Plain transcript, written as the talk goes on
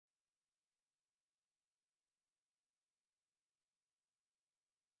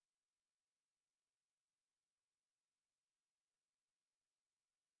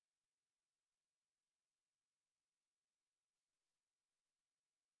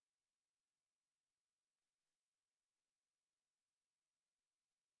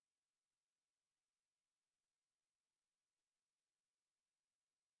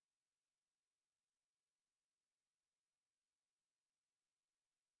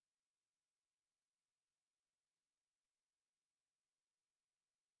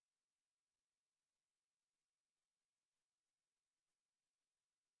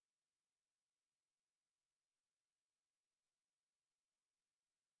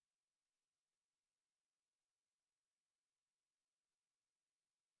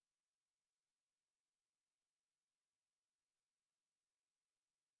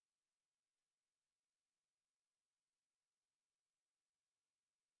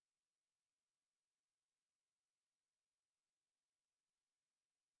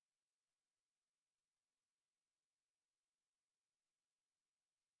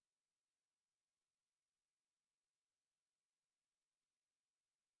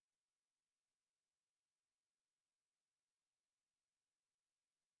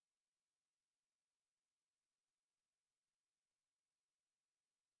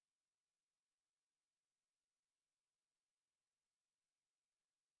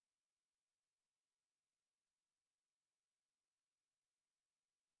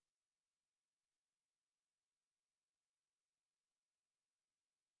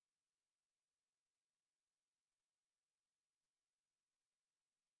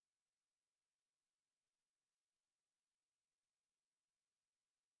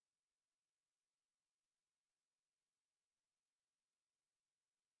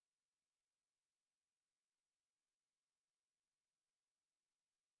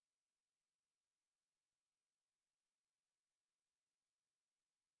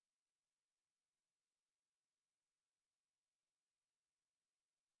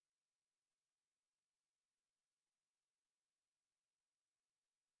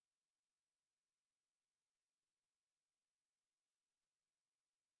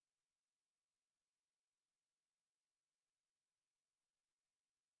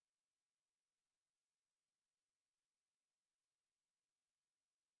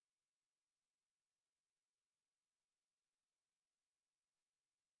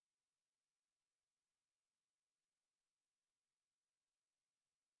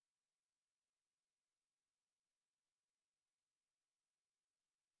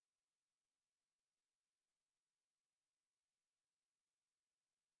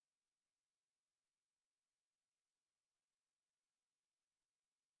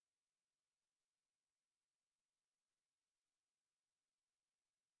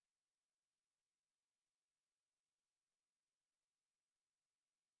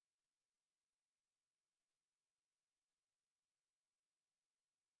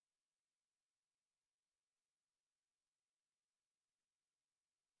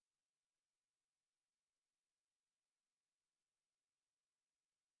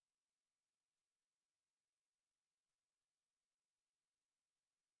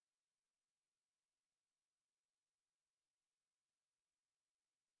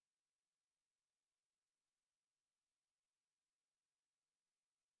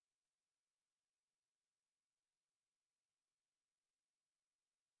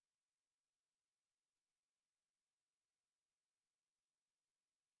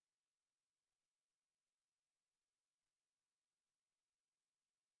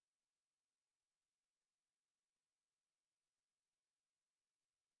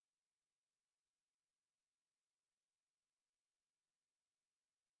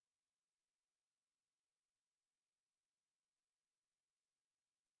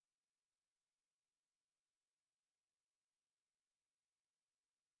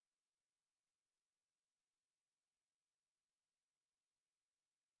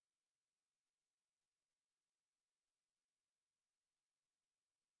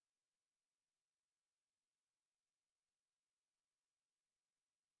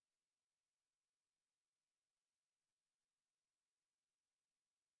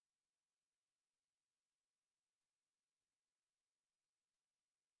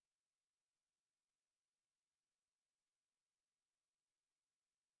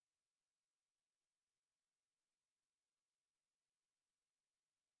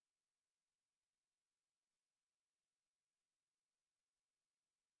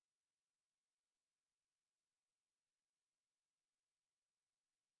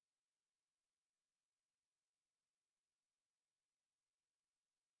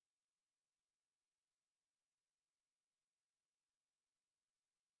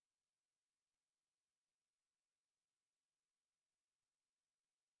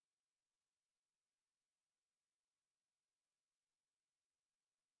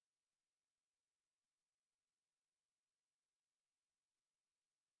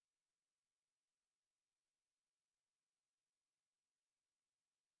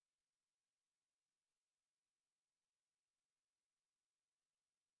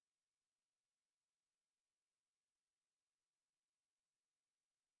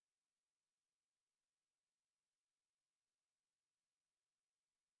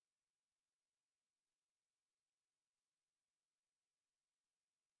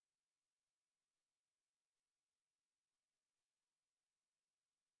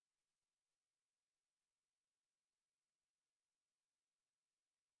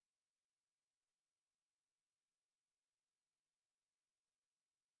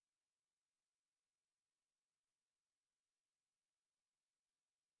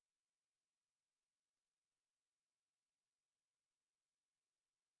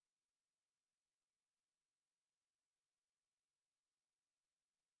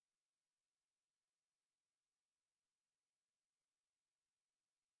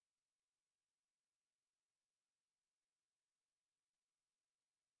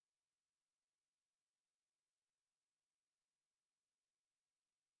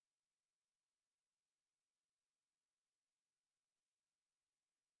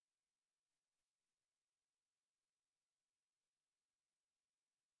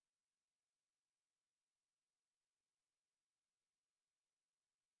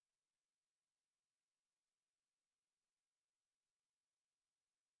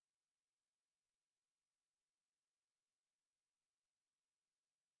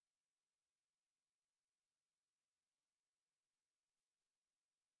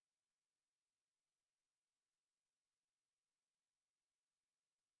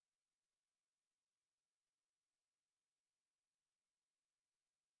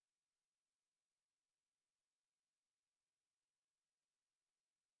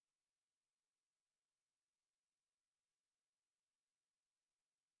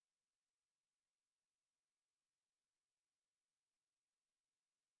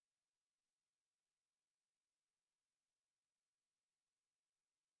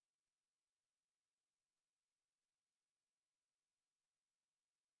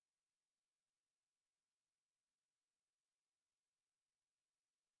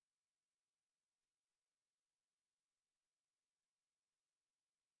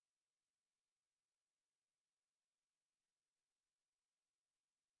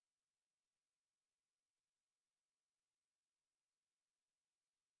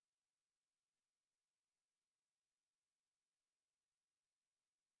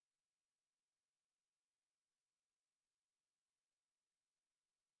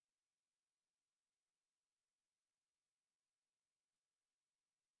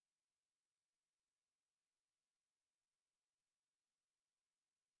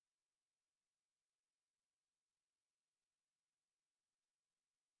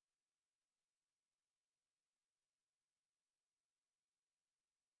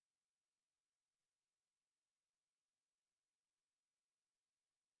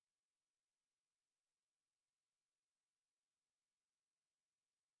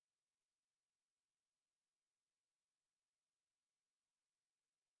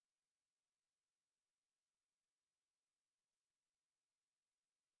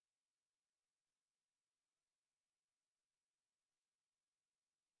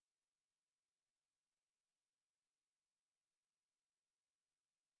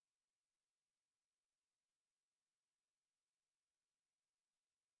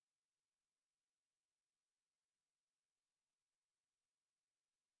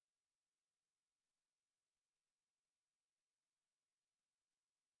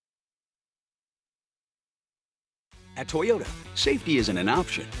At Toyota, safety isn't an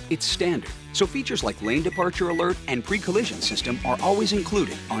option, it's standard. So features like lane departure alert and pre-collision system are always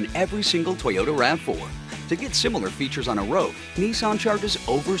included on every single Toyota RAV4. To get similar features on a road, Nissan charges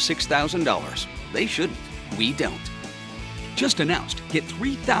over $6,000. They shouldn't. We don't. Just announced, get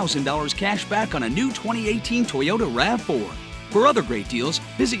 $3,000 cash back on a new 2018 Toyota RAV4. For other great deals,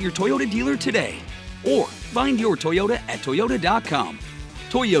 visit your Toyota dealer today. Or find your Toyota at toyota.com.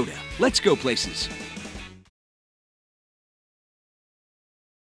 Toyota, let's go places.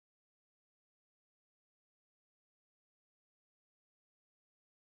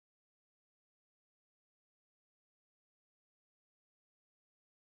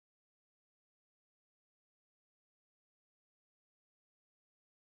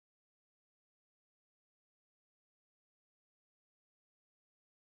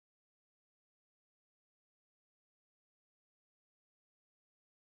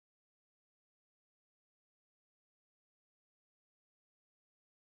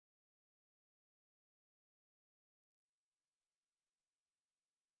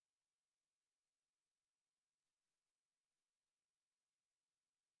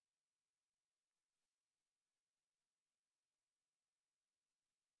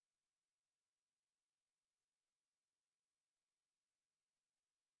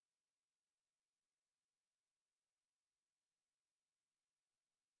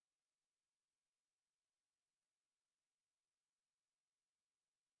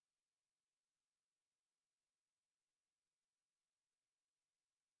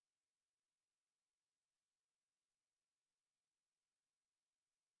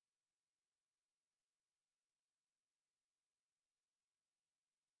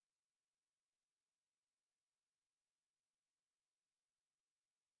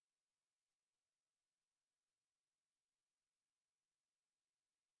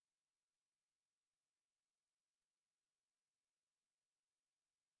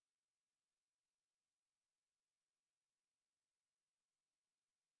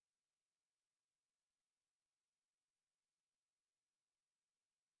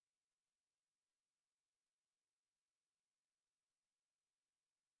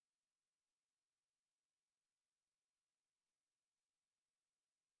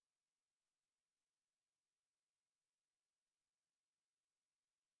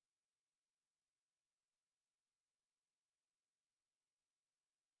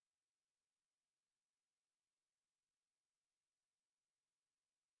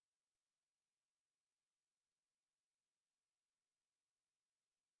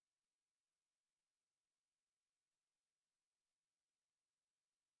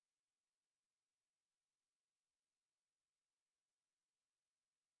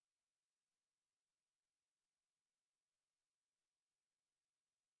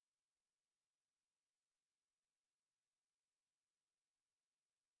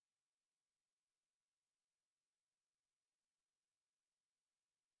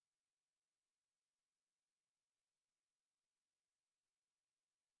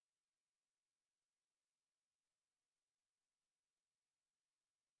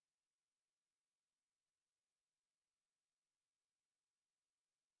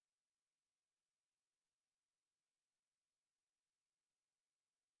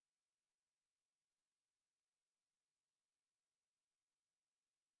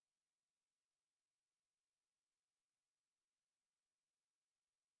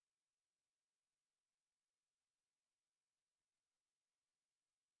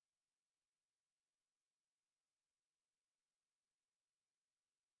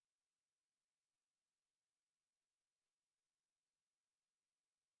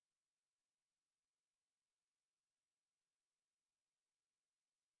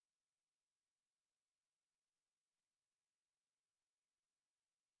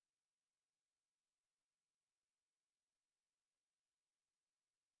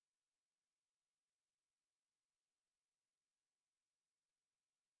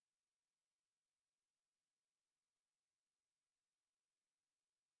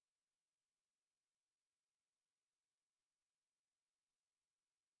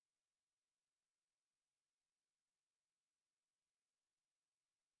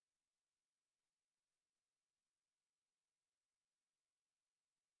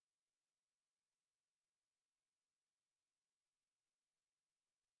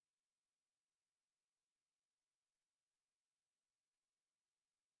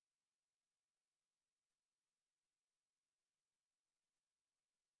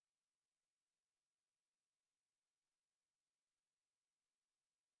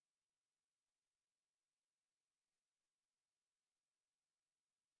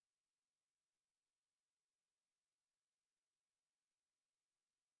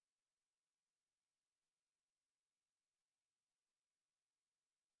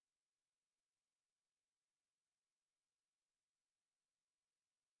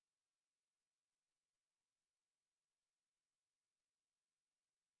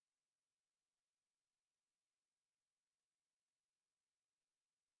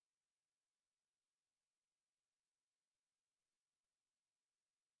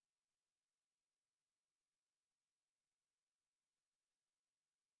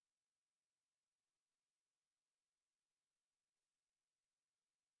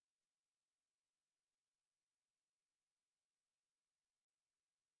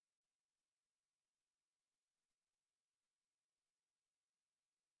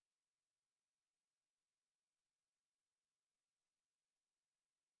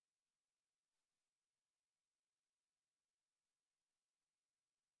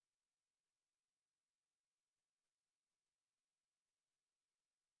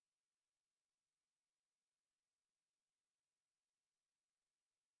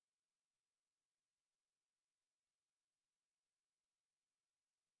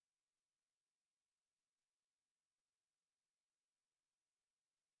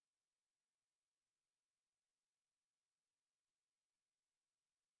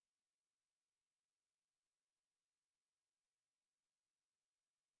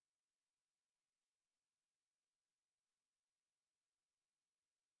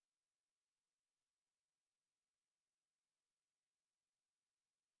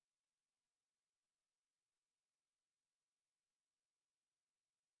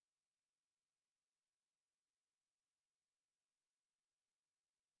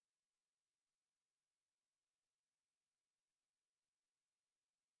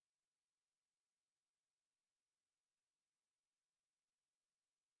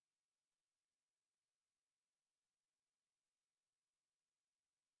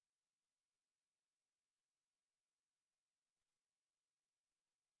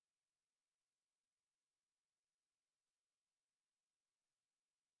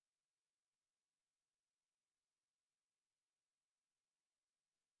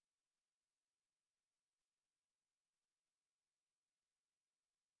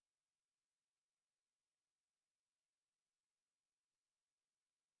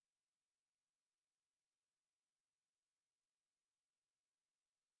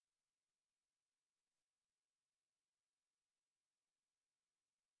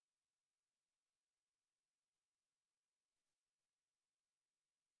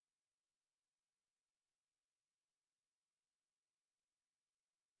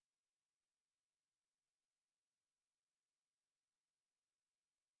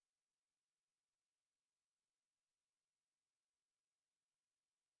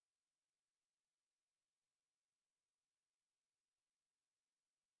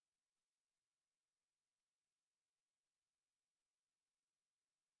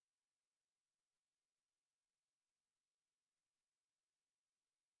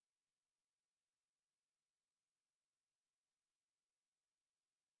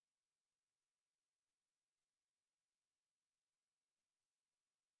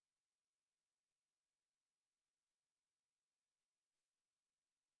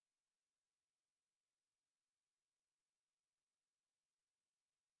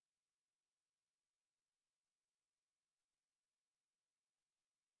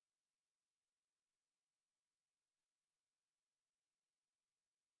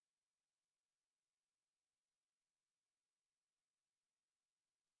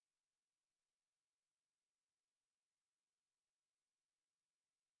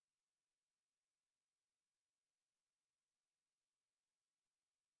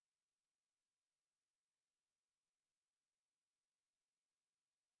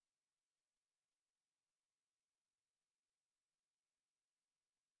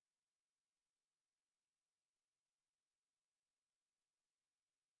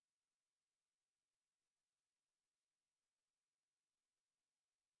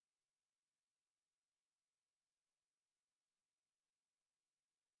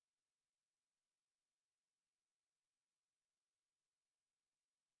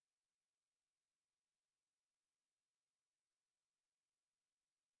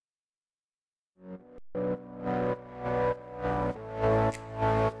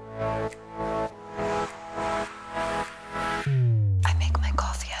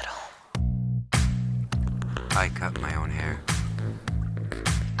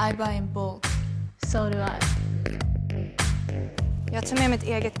 I buy in bulk. So do I. Jag tar med mitt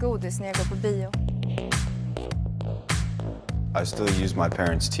eget godis när jag går på bio. I still use my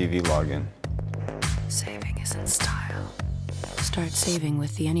parents' TV login. Saving isn't style. Start saving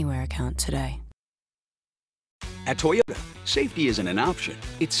with the Anywhere account today. At Toyota, safety isn't an option,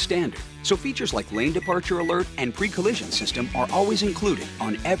 it's standard. So features like lane departure alert and pre-collision system are always included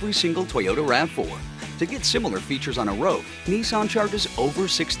on every single Toyota RAV4. To get similar features on a road, Nissan charges over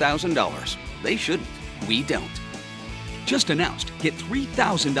 $6,000. They shouldn't. We don't. Just announced, get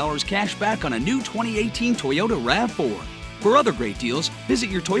 $3,000 cash back on a new 2018 Toyota RAV4. For other great deals, visit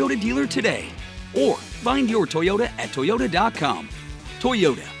your Toyota dealer today. Or find your Toyota at toyota.com.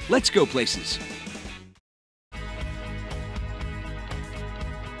 Toyota, let's go places.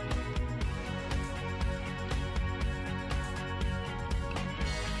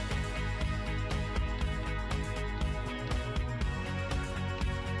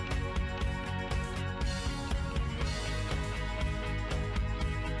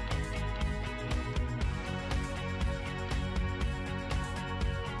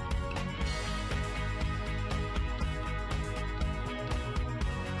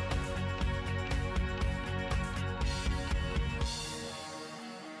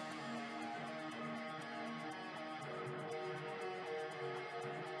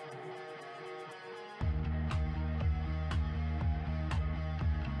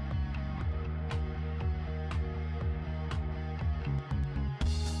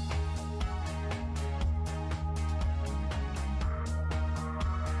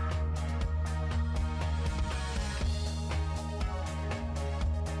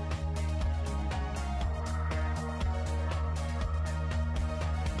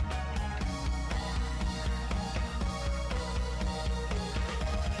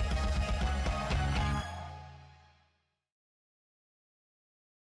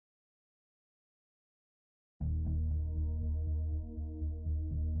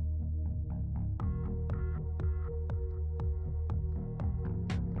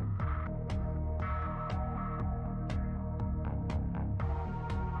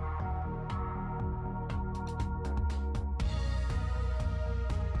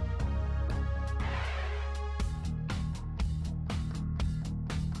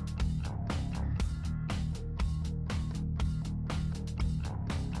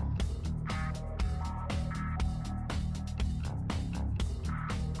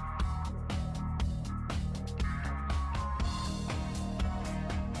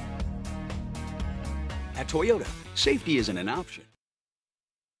 At Toyota, safety isn't an option.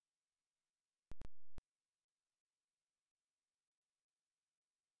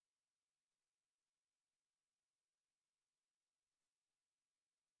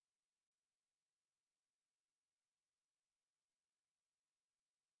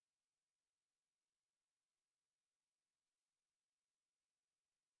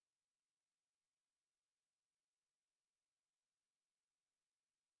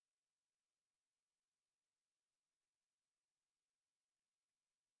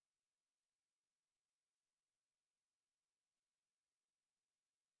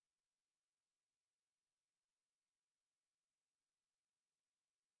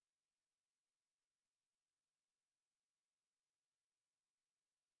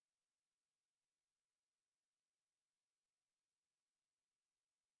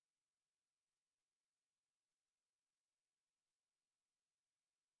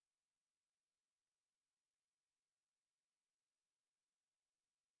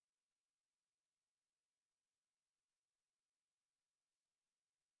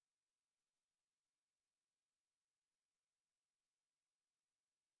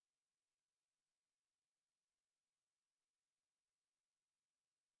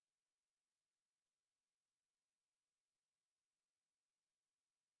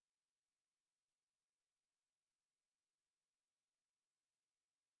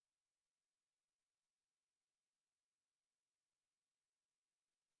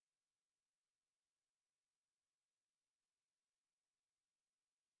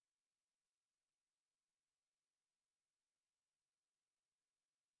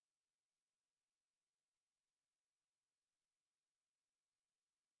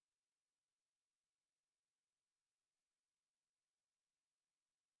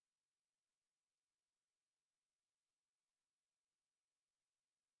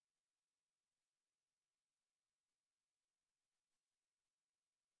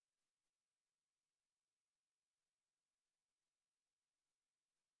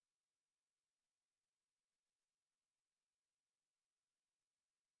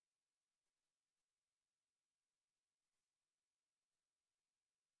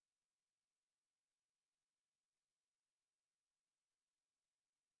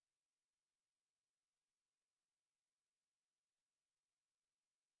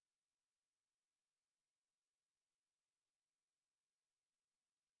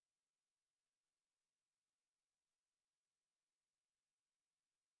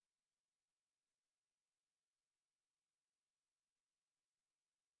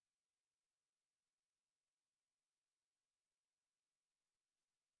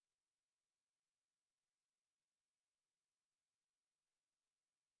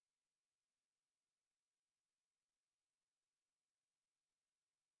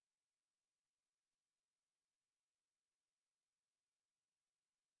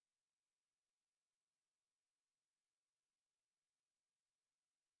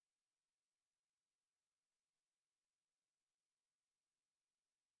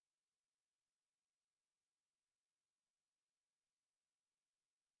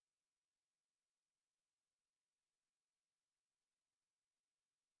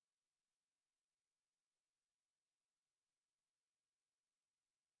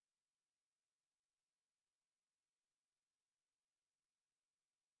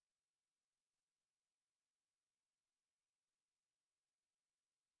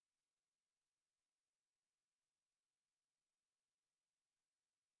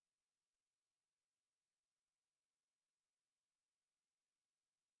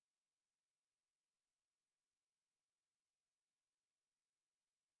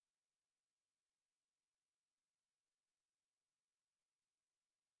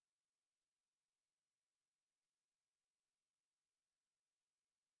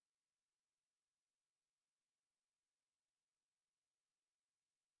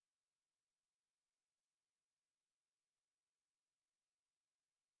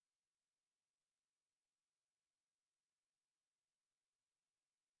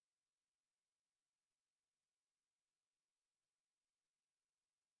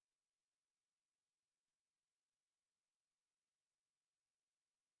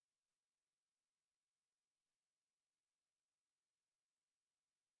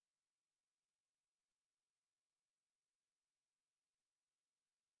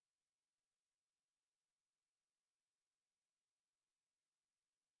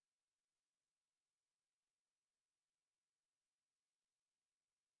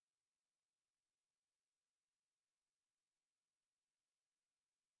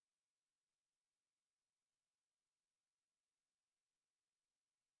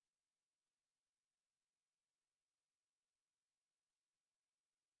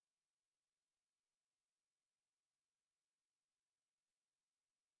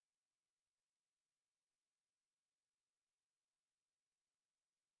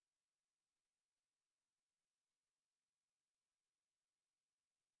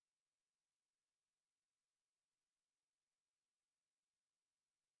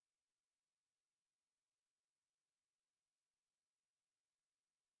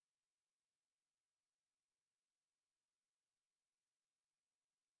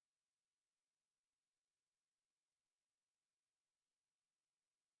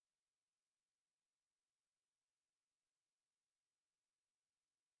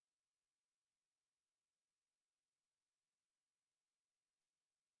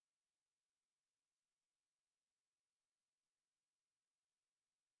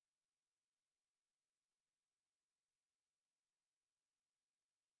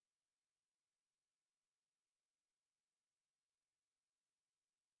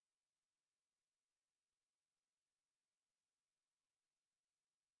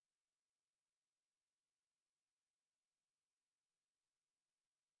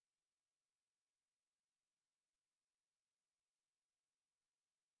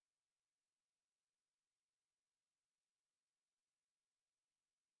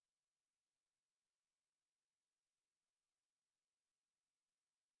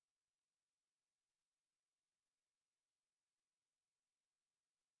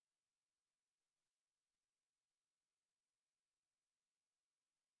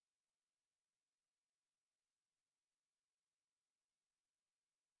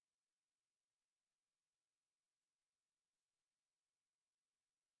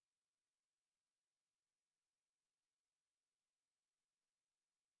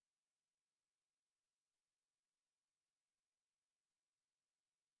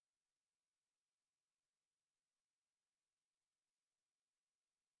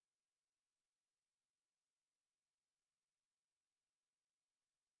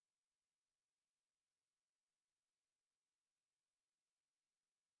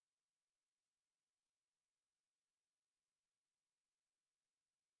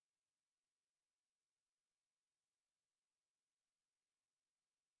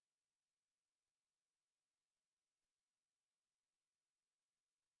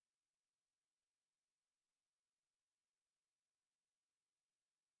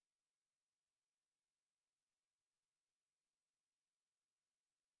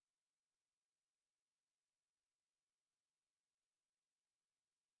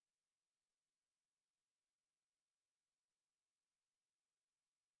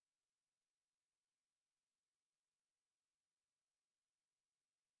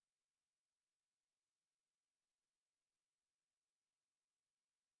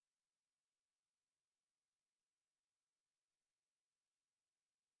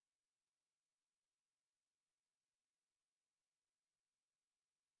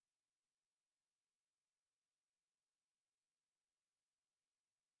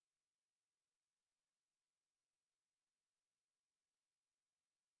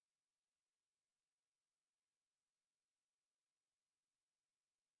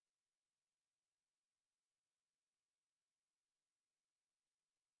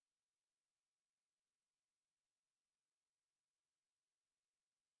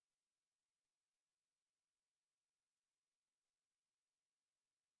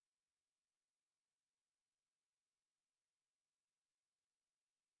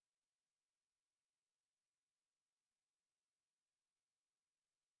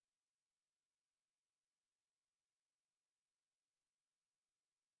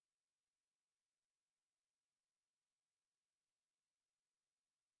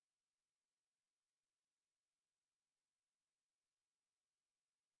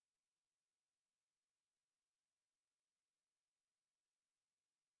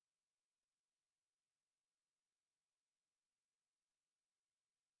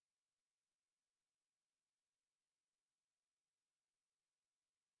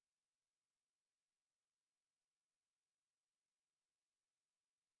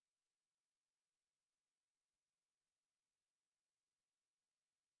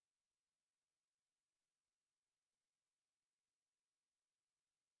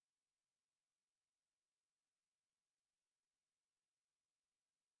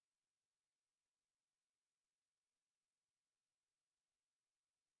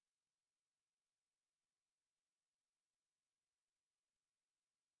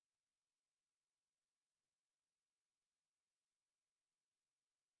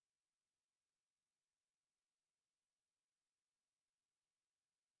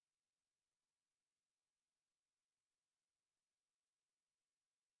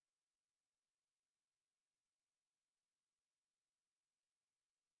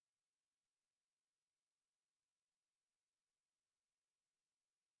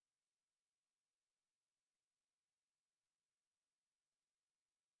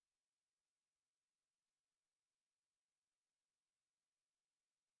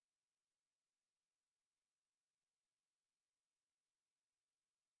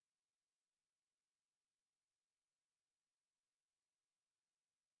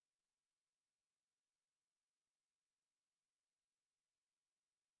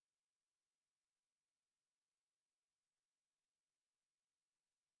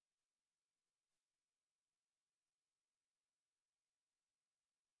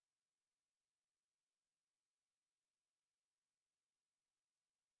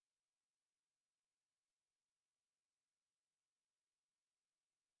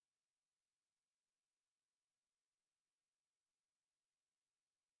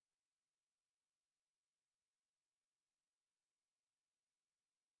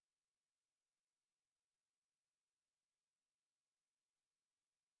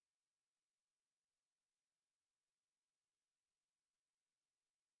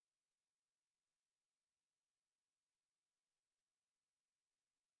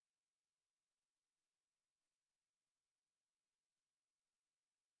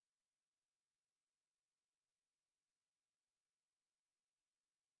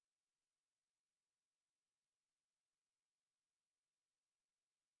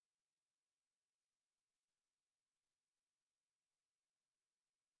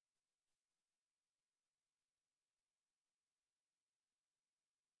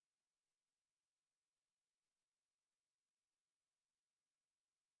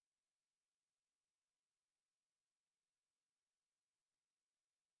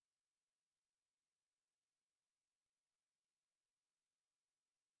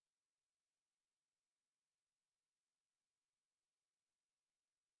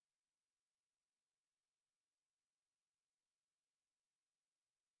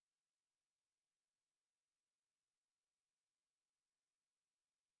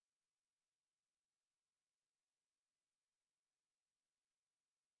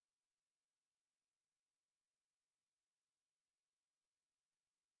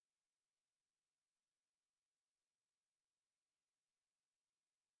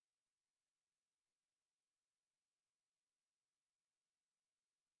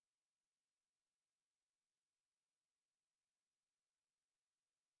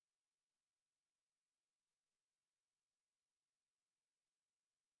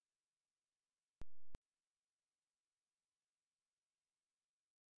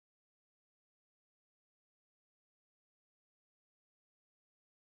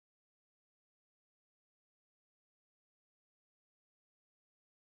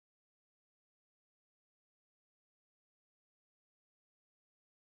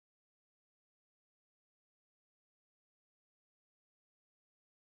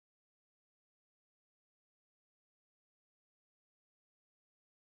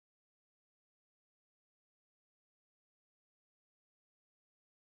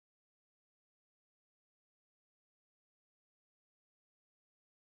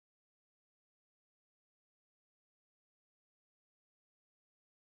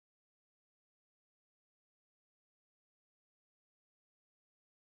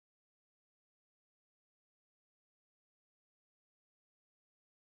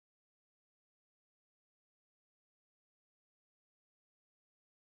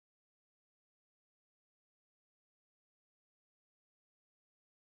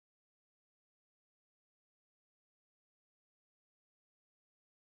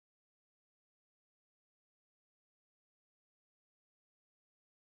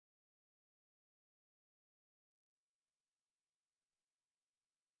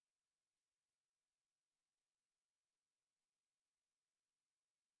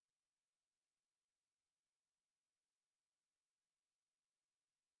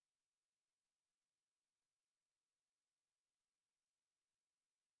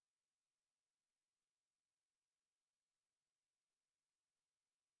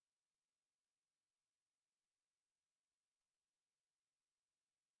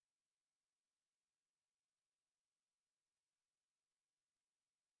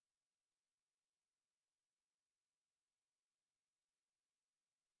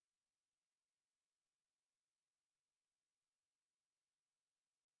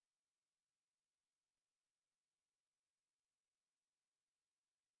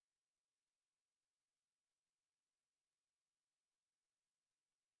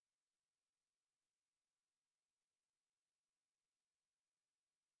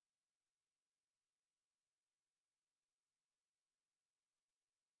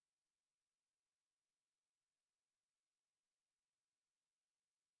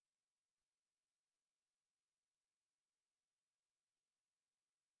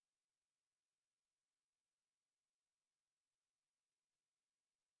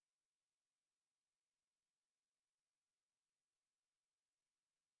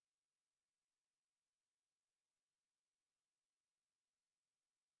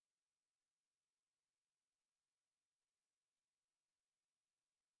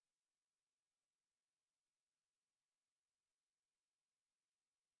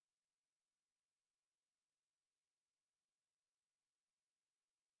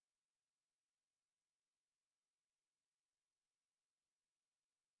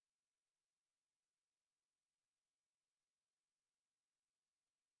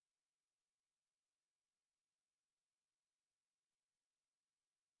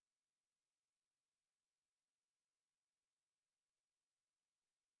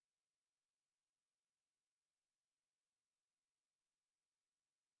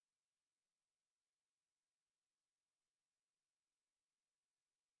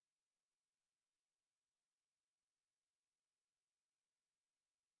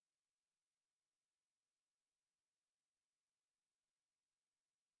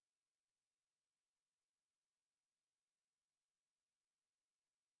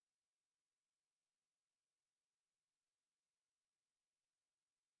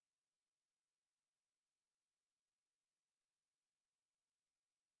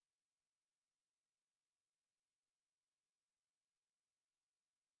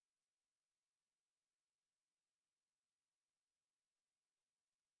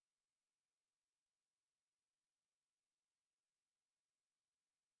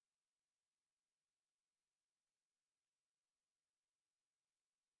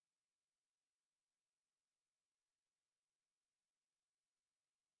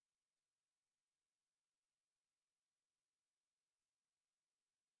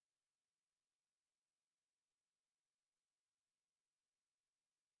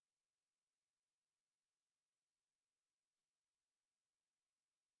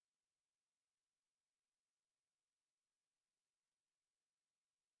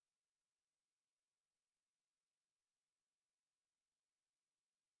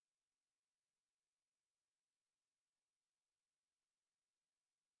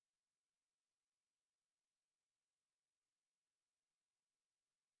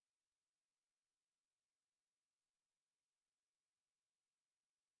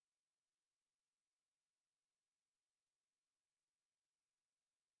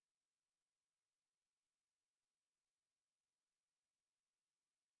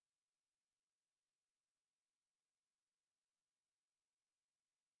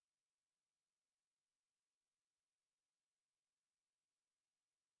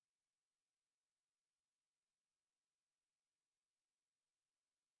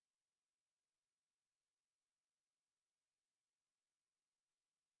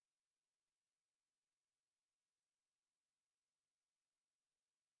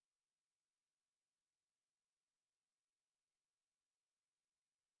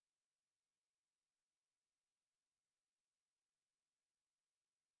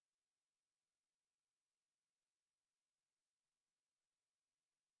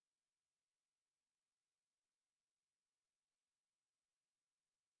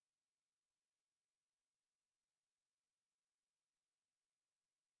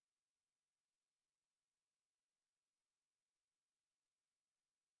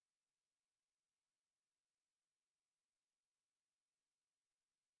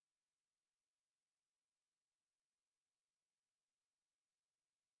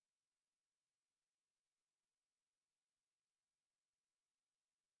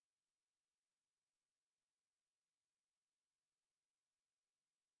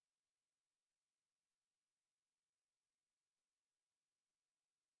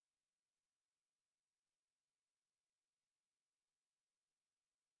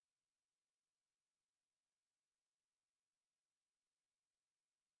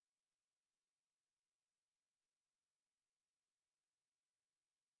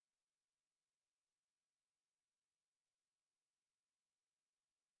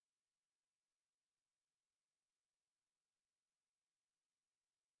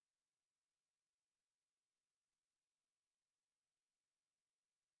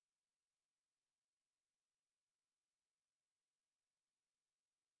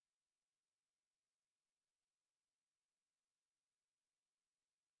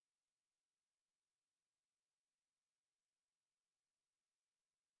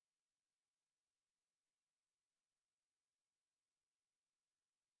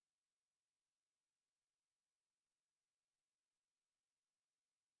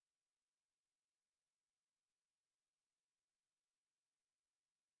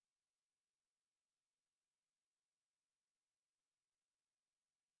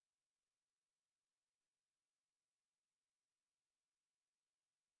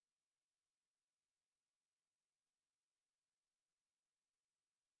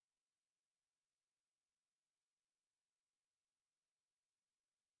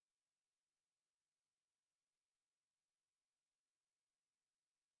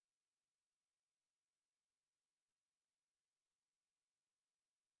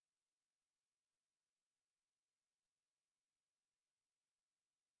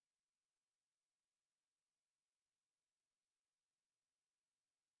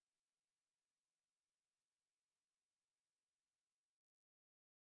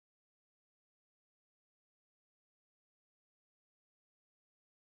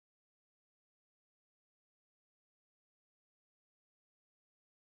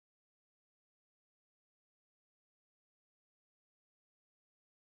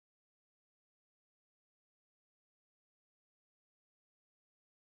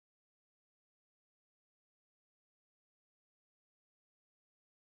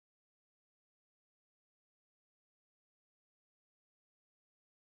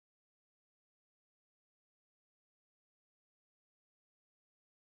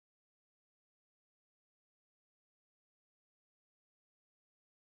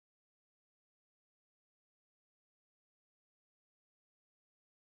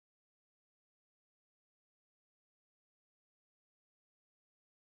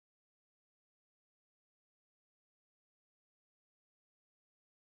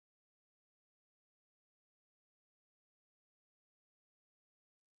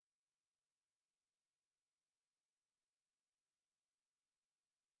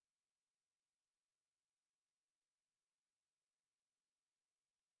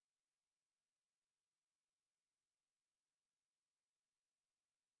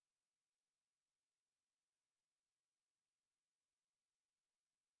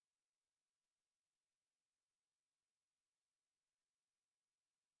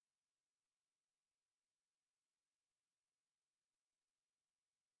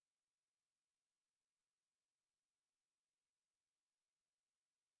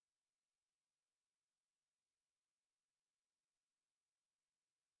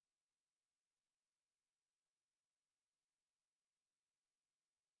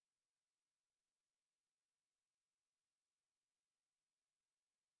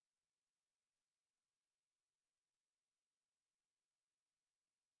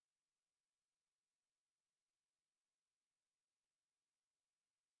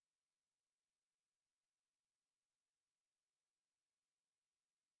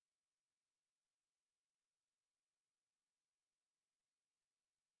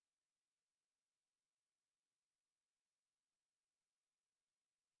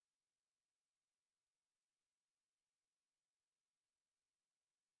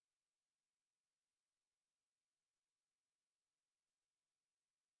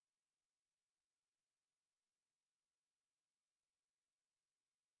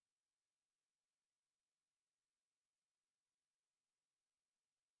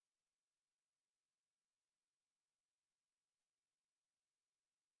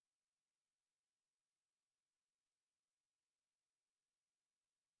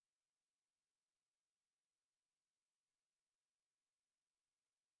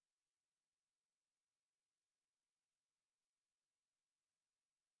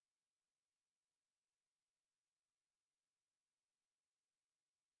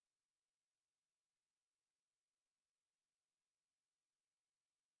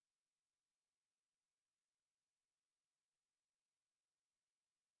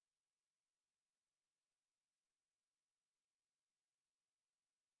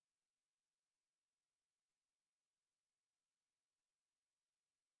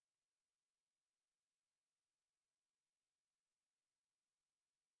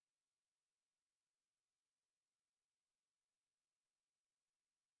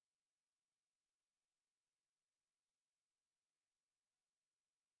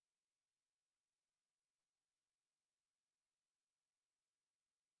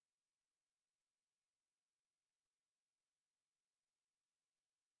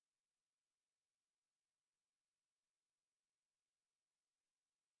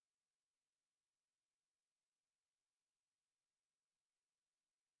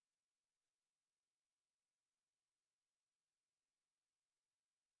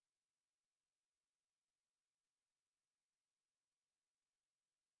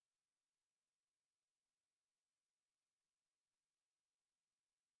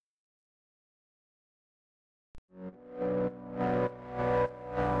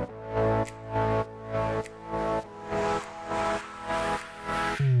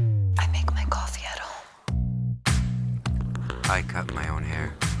 I cut my own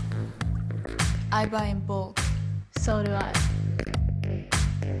hair. I buy in bulk. So do I.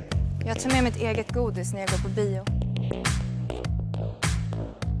 Jag tar med mitt eget godis när jag går på bio.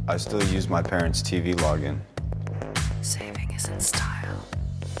 I still use my parents' TV login. Saving is in style.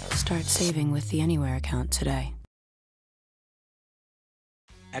 Start saving with the Anywhere account today.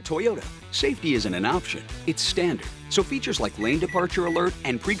 At Toyota, safety isn't an option, it's standard. So features like lane departure alert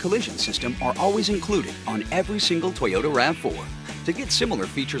and pre-collision system are always included on every single Toyota RAV4. To get similar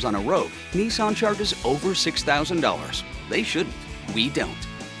features on a road, Nissan charges over $6,000. They shouldn't. We don't.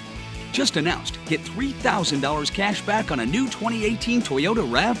 Just announced, get $3,000 cash back on a new 2018 Toyota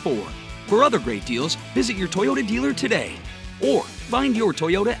RAV4. For other great deals, visit your Toyota dealer today. Or find your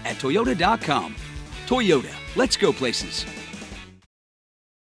Toyota at toyota.com. Toyota, let's go places.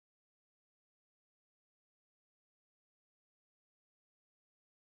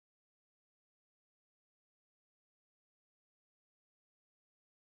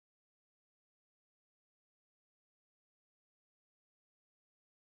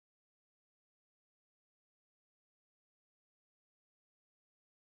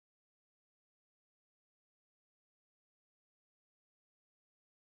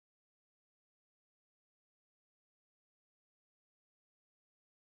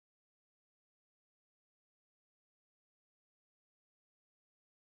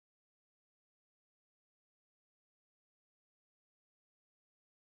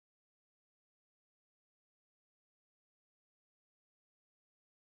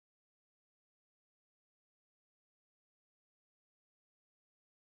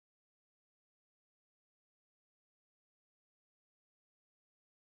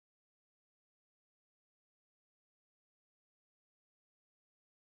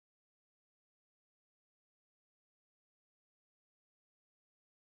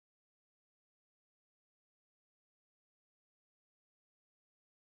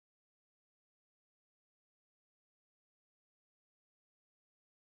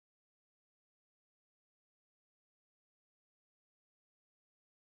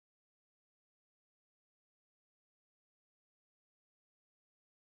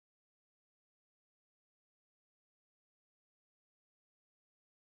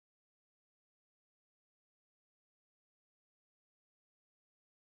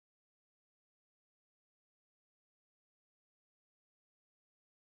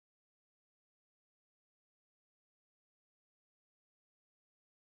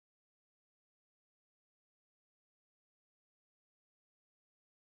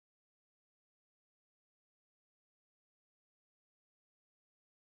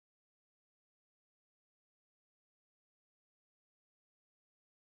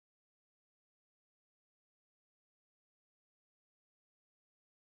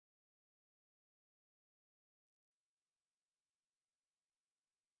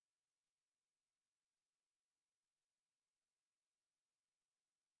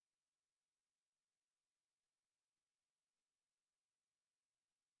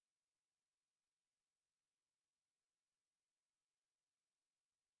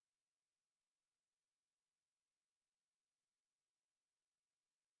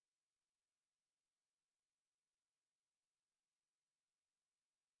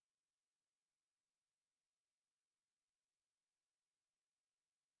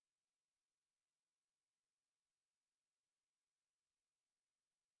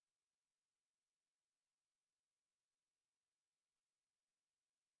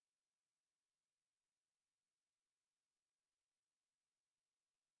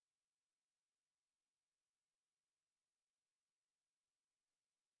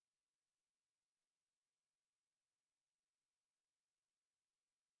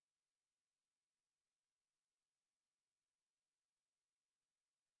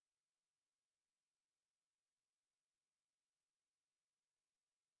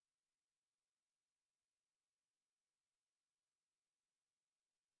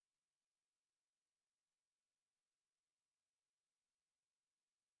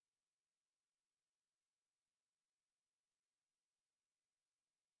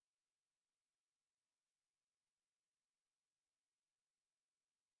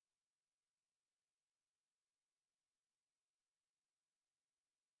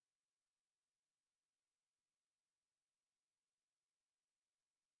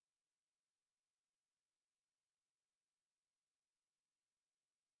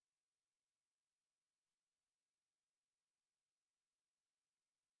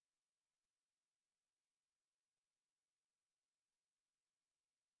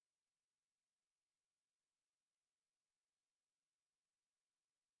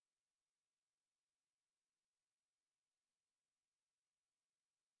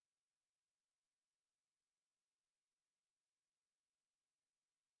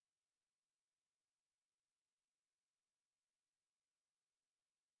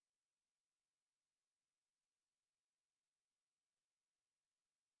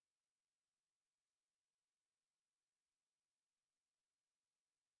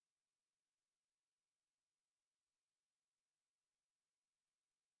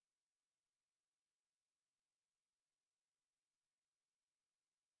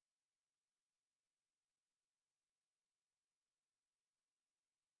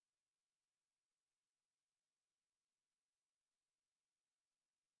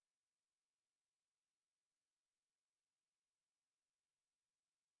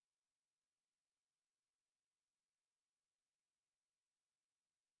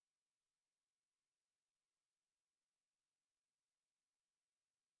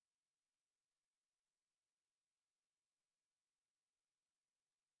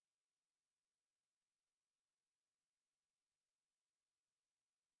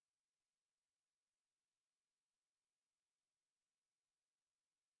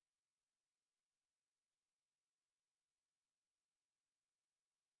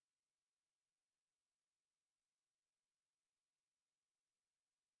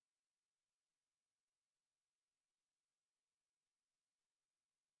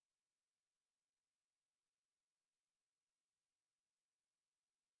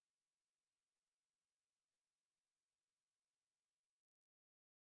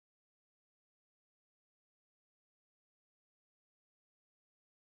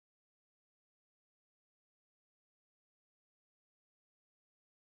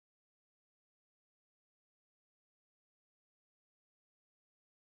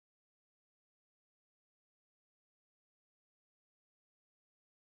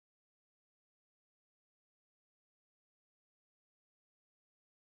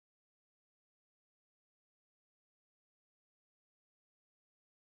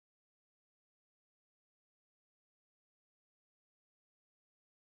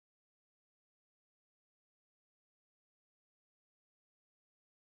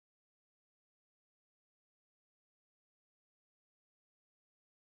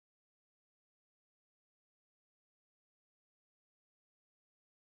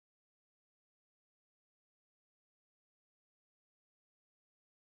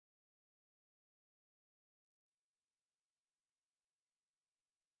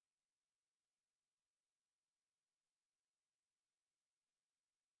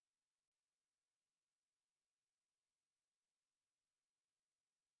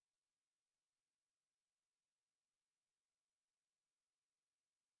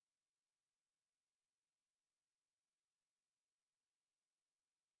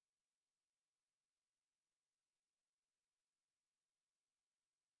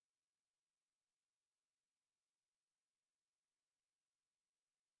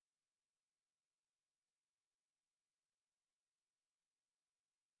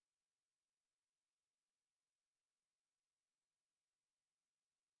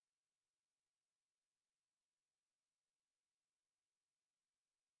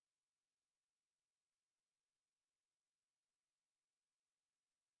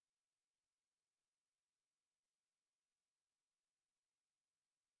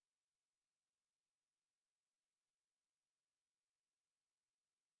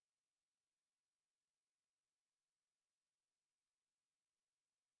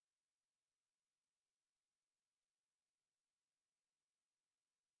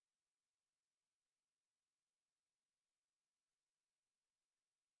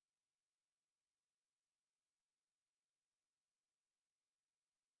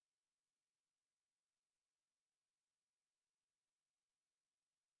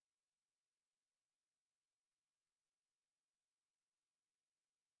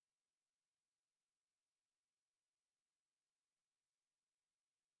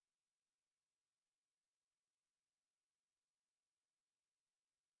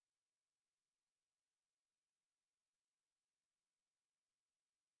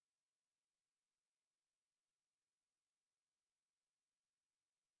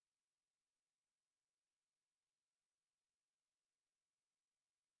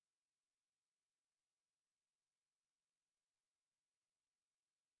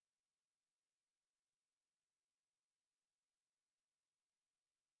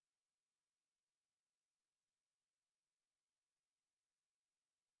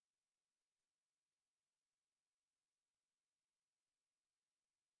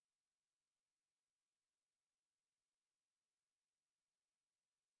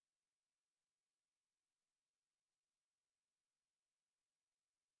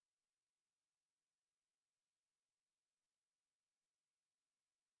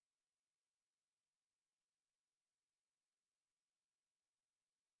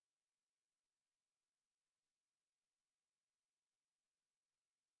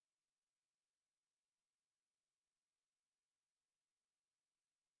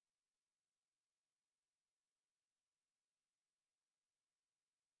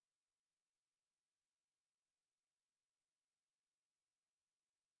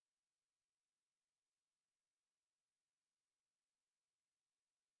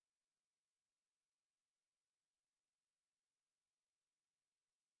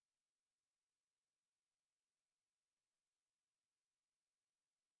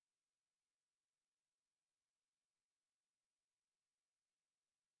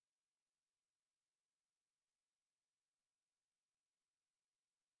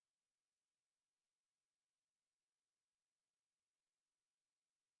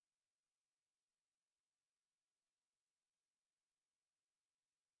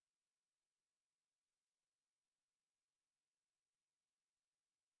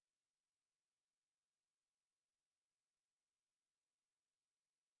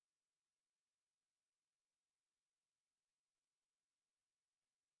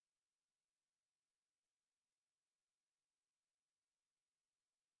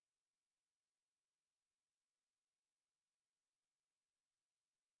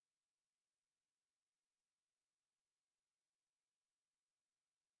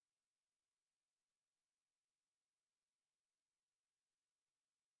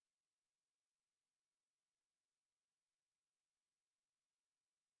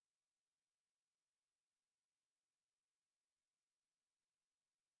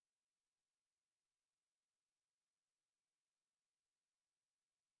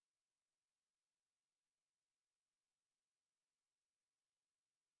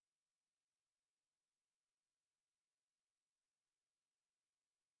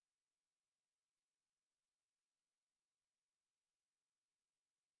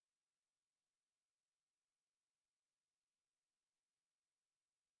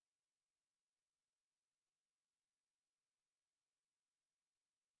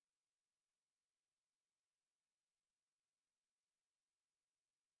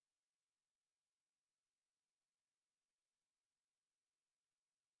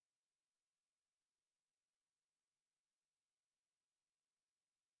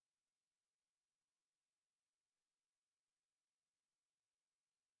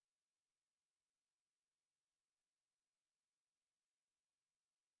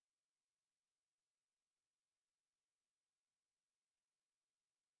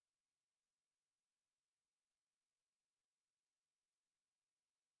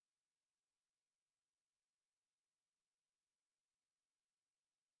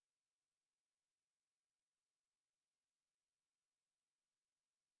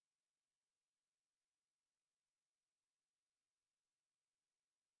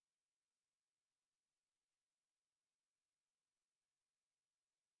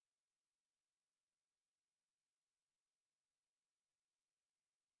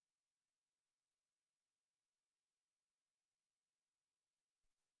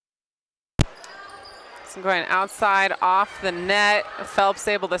 So going outside off the net. Phelps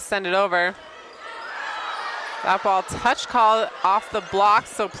able to send it over. That ball touch call off the block,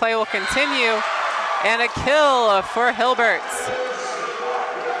 so play will continue. And a kill for Hilbert.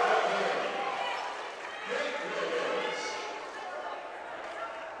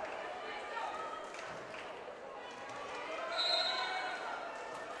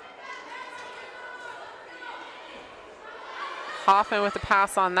 Hoffman with the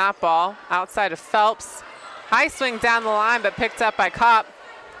pass on that ball. Outside of Phelps. High swing down the line, but picked up by Kopp.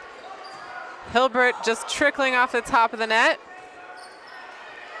 Hilbert just trickling off the top of the net.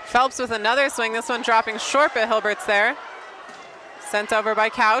 Phelps with another swing, this one dropping short, but Hilbert's there. Sent over by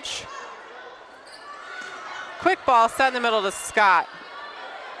Couch. Quick ball set in the middle to Scott.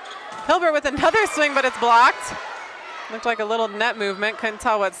 Hilbert with another swing, but it's blocked. Looked like a little net movement, couldn't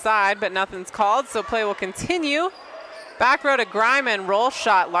tell what side, but nothing's called, so play will continue. Back row to Greiman, roll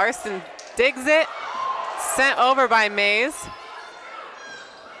shot. Larson digs it, sent over by Mays.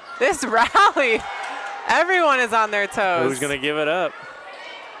 This rally, everyone is on their toes. Who's going to give it up?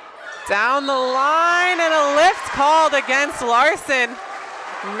 Down the line, and a lift called against Larson.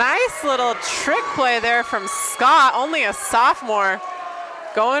 Nice little trick play there from Scott, only a sophomore,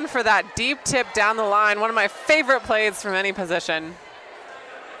 going for that deep tip down the line. One of my favorite plays from any position.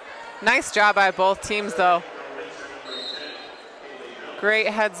 Nice job by both teams, though. Great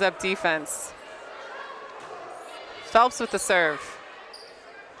heads-up defense. Phelps with the serve.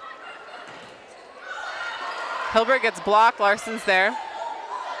 Hilbert gets blocked, Larson's there.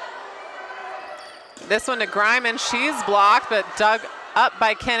 This one to Greiman, she's blocked, but dug up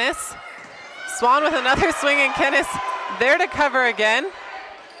by Kennis. Swan with another swing, and Kennis there to cover again.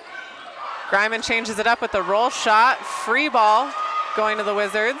 Greiman changes it up with the roll shot. Free ball going to the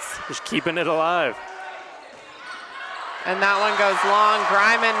Wizards. Just keeping it alive. And that one goes long.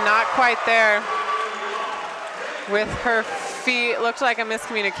 Greiman not quite there with her feet. Looked like a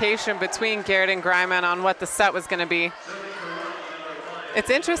miscommunication between Garrett and Greiman on what the set was going to be.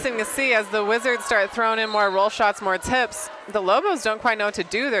 It's interesting to see as the Wizards start throwing in more roll shots, more tips. The Lobos don't quite know what to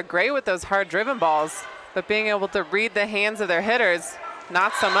do. They're great with those hard-driven balls, but being able to read the hands of their hitters,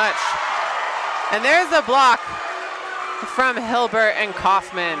 not so much. And there's a block from Hilbert and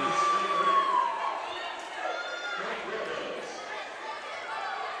Kaufman.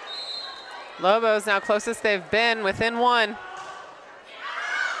 Lobos now closest they've been, within one.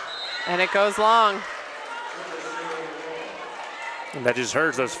 And it goes long. And that just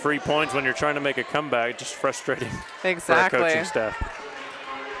hurts, those free points when you're trying to make a comeback. Just frustrating. Exactly. For our coaching staff.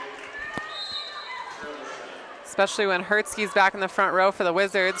 Especially when Hertzke's back in the front row for the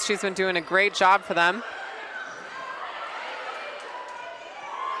Wizards. She's been doing a great job for them.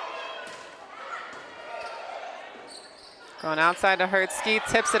 Going outside to Hertzke,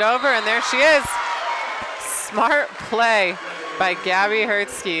 tips it over, and there she is. Smart play by Gabby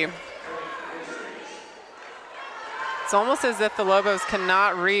Hertzke. It's almost as if the Lobos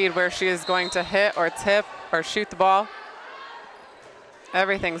cannot read where she is going to hit or tip or shoot the ball.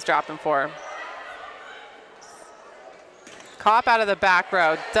 Everything's dropping for her. Kopp out of the back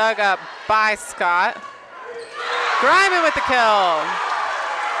row, dug up by Scott. Greiman with the kill.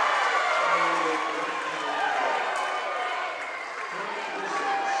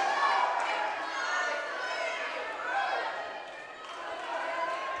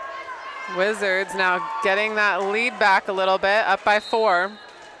 Wizards now getting that lead back a little bit, up by 4.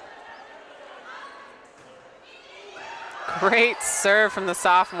 Great serve from the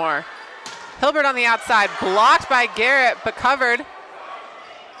sophomore. Hilbert on the outside, blocked by Garrett, but covered.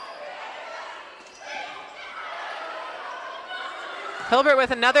 Hilbert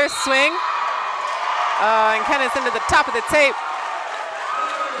with another swing. And Kennis into the top of the tape.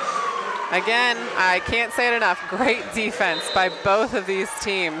 Again, I can't say it enough. Great defense by both of these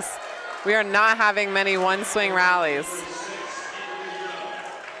teams. We are not having many one-swing rallies.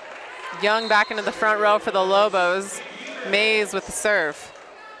 Young back into the front row for the Lobos. Mays with the serve.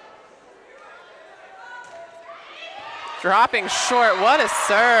 Dropping short, what a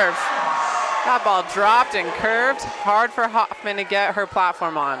serve. That ball dropped and curved. Hard for Hoffman to get her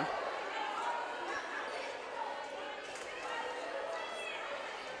platform on.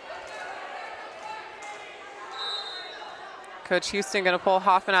 Coach Houston going to pull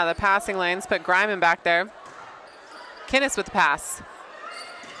Hoffman out of the passing lanes, put Greiman back there. Kinnis with the pass.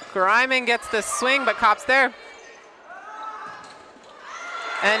 Greiman gets the swing, but Kopp's there.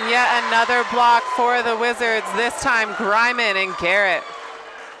 And yet another block for the Wizards, this time Greiman and Garrett.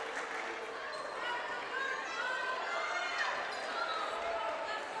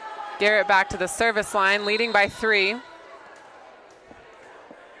 Garrett back to the service line, leading by 3.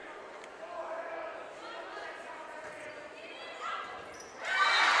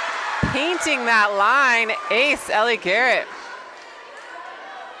 that line. Ace, Ellie Garrett.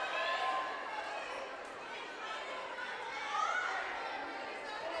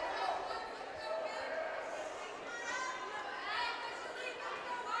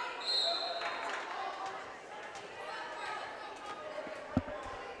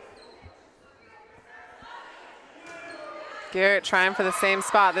 Garrett trying for the same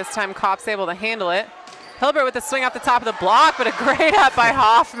spot. This time Kopp's able to handle it. Hilbert with the swing off the top of the block, but a great up by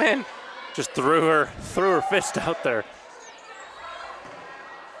Hoffman. Just threw her fist out there. And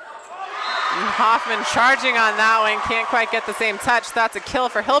Hoffman charging on that one. Can't quite get the same touch. That's a kill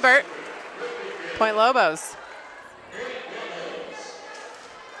for Hilbert. Point Lobos.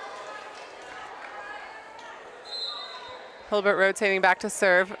 Hilbert rotating back to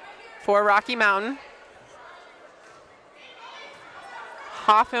serve for Rocky Mountain.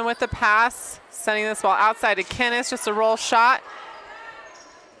 Hoffman with the pass, sending this ball outside to Kinnis, just a roll shot.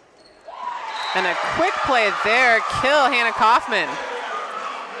 And a quick play there, kill Hannah Kaufman.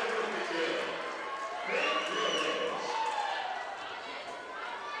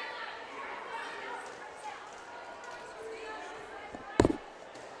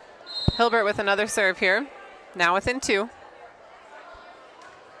 Hilbert with another serve here, now within 2.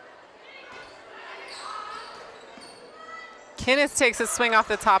 Kinnis takes a swing off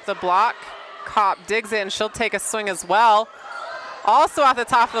the top of the block. Kopp digs it, and she'll take a swing as well. Also off the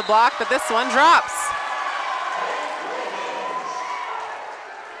top of the block, but this one drops.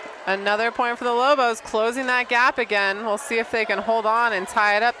 Another point for the Lobos, closing that gap again. We'll see if they can hold on and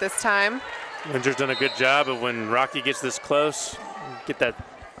tie it up this time. Windsor's done a good job of when Rocky gets this close, get that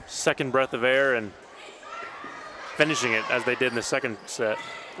second breath of air and finishing it as they did in the second set.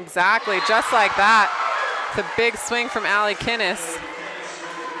 Exactly, just like that. The big swing from Allie Kinnis.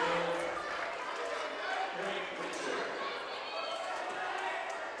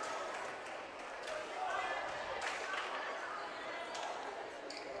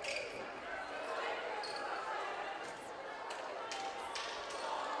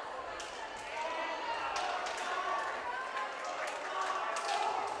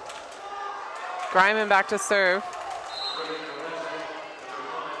 Greiman back to serve.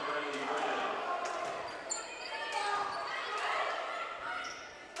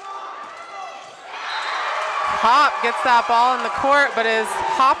 Kopp gets that ball in the court, but is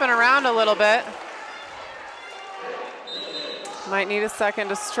hopping around a little bit. Might need a second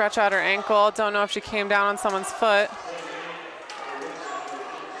to stretch out her ankle. Don't know if she came down on someone's foot.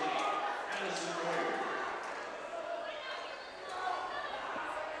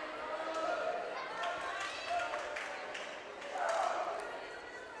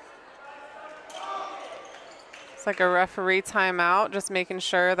 It's like a referee timeout, just making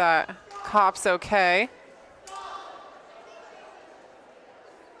sure that Kopp's okay.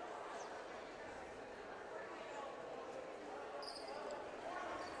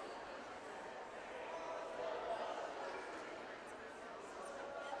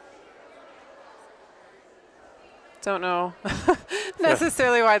 Don't know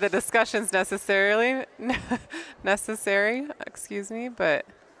necessarily why the discussion's necessary, excuse me, but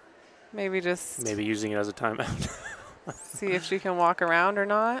maybe just maybe using it as a timeout. see if she can walk around or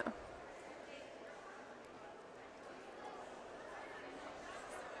not.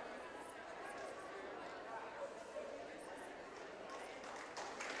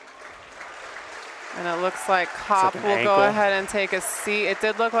 And it looks like Kopp will go ahead and take a seat. It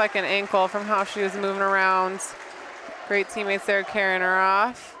did look like an ankle from how she was moving around. Great teammates there carrying her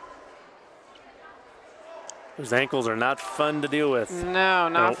off. Those ankles are not fun to deal with. No,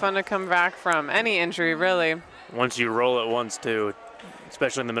 not fun to come back from. Any injury, really. Once you roll it once, too,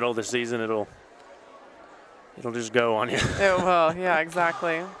 especially in the middle of the season, it'll just go on you. It will, yeah,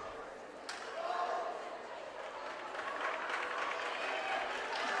 exactly.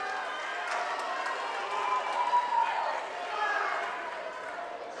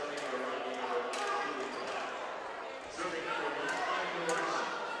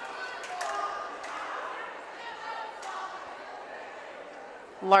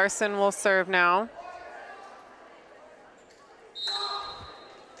 Larson will serve now.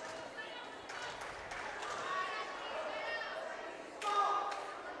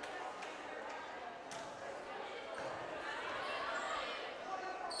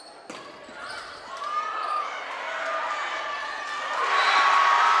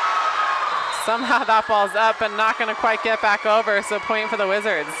 Somehow that ball's up and not going to quite get back over, so point for the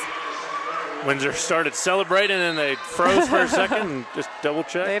Wizards. Windsor started celebrating and they froze for a second and just double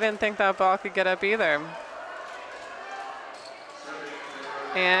checked. They didn't think that ball could get up either.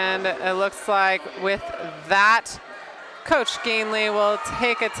 And it looks like with that, Coach Gainley will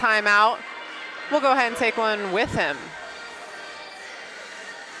take a timeout. will go ahead and take one with him.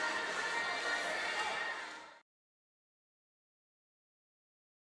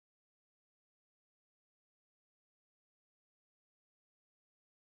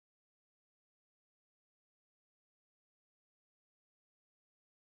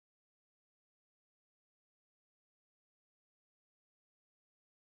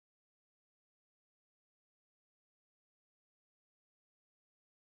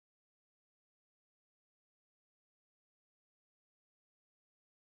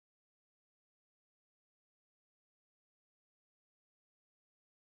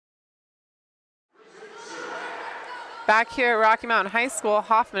 Back here at Rocky Mountain High School,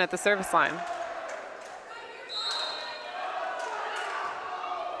 Hoffman at the service line.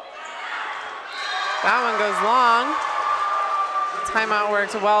 That one goes long. Timeout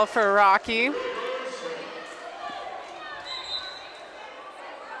worked well for Rocky.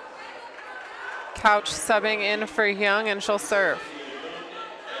 Couch subbing in for Young, and she'll serve.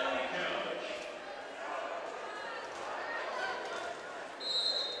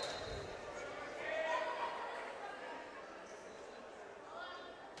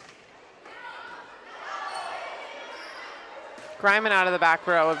 Greiman out of the back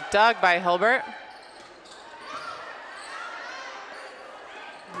row, dug by Hilbert.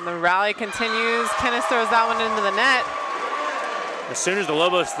 And the rally continues. Kennis throws that one into the net. As soon as the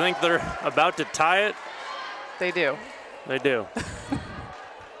Lobos think they're about to tie it, they do. They do.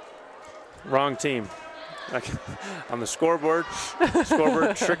 Wrong team. Like, on the scoreboard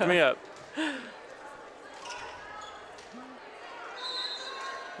tricked me up.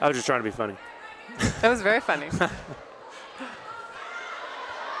 I was just trying to be funny. That was very funny.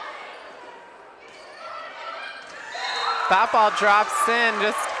 That ball drops in,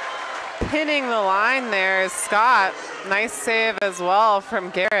 just pinning the line there is Scott. Nice save as well from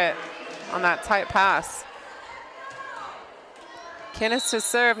Garrett on that tight pass. Kinnis to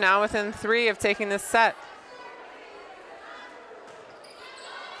serve, now within 3 of taking this set.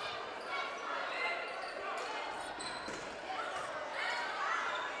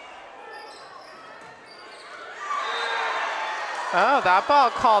 Oh, that ball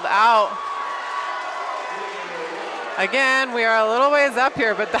called out. Again, we are a little ways up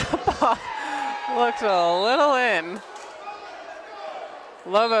here, but that ball looked a little in.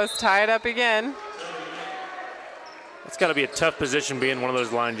 Lobos tied up again. It's got to be a tough position being one of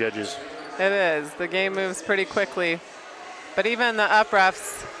those line judges. It is. The game moves pretty quickly. But even the up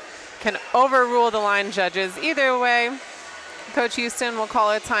refs can overrule the line judges. Either way, Coach Houston will call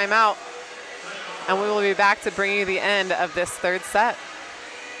a timeout, and we will be back to bring you the end of this third set.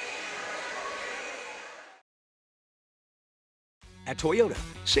 At Toyota,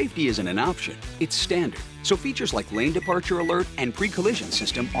 safety isn't an option, it's standard. So features like lane departure alert and pre-collision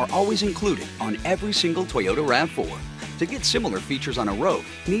system are always included on every single Toyota RAV4. To get similar features on a road,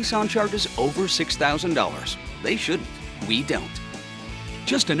 Nissan charges over $6,000. They shouldn't. We don't.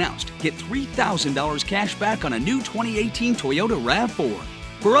 Just announced, get $3,000 cash back on a new 2018 Toyota RAV4.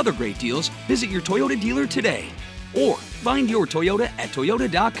 For other great deals, visit your Toyota dealer today. Or find your Toyota at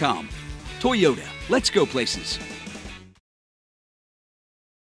toyota.com. Toyota, let's go places.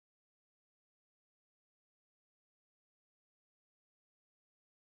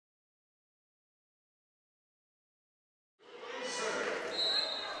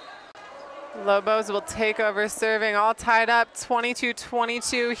 Lobos will take over serving, all tied up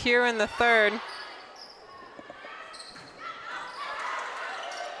 22-22 here in the third.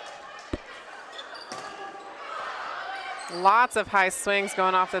 Lots of high swings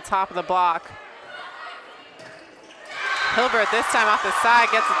going off the top of the block. Hilbert this time off the side,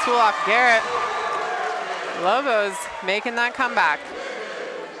 gets a tool off Garrett. Lobos making that comeback.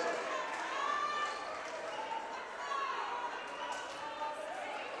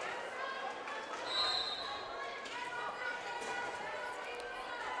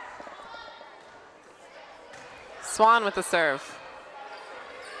 Swan with the serve.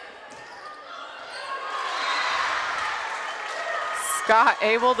 Scott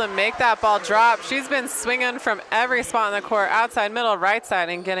able to make that ball drop. She's been swinging from every spot in the court, outside, middle, right side,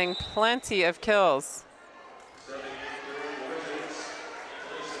 and getting plenty of kills.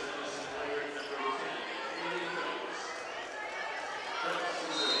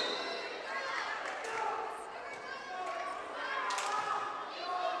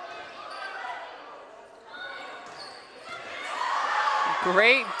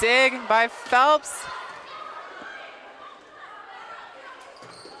 Great dig by Phelps.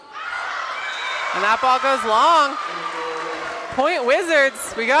 And that ball goes long. Point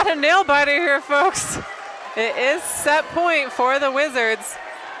Wizards. We got a nail biter here, folks. It is set point for the Wizards.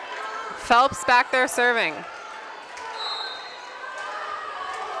 Phelps back there serving.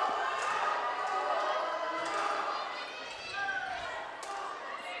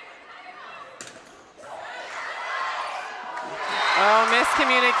 Oh,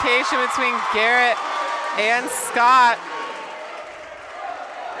 miscommunication between Garrett and Scott.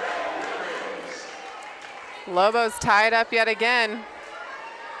 Lobos tied up yet again.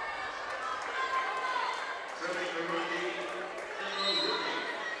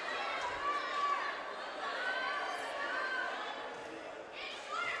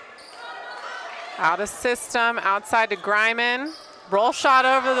 Out of system, outside to Greiman. Roll shot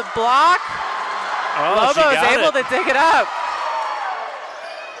over the block. Oh, Lobos able to dig it up.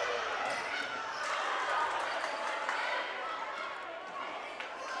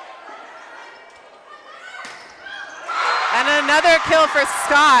 And another kill for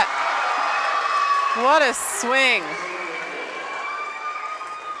Scott. What a swing.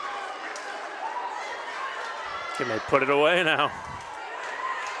 Can they put it away now?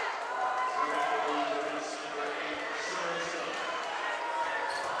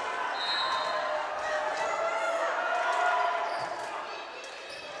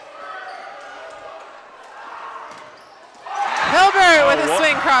 Hilbert with a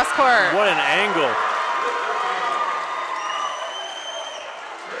swing cross court. What an angle.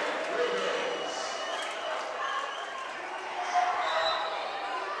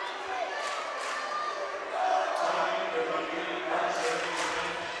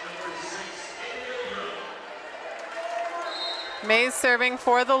 Mays serving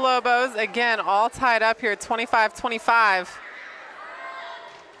for the Lobos. Again, all tied up here, 25-25.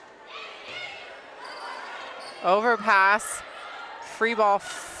 Overpass. Free ball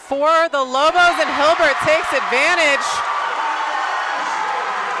for the Lobos, and Hilbert takes advantage.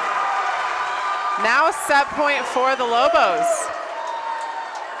 Now set point for the Lobos.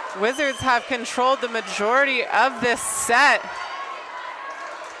 Wizards have controlled the majority of this set.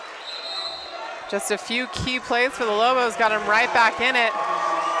 Just a few key plays for the Lobos, got him right back in it.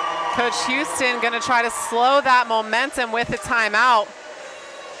 Coach Houston gonna try to slow that momentum with a timeout.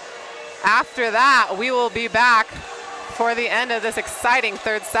 After that, we will be back for the end of this exciting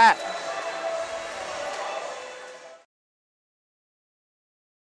third set.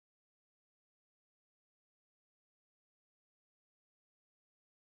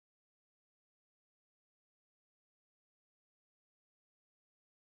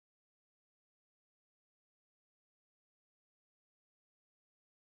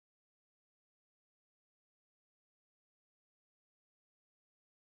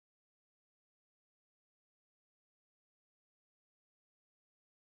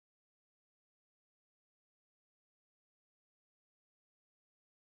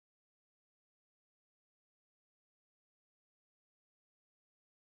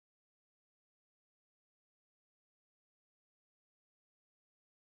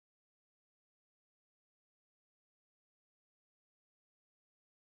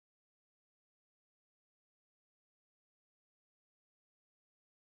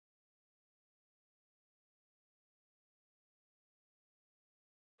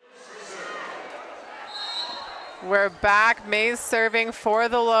 We're back. Mays serving for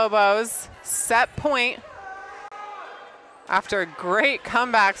the Lobos. Set point after a great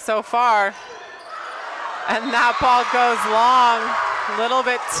comeback so far. And that ball goes long. A little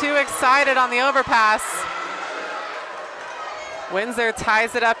bit too excited on the overpass. Windsor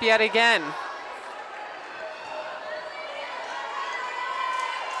ties it up yet again.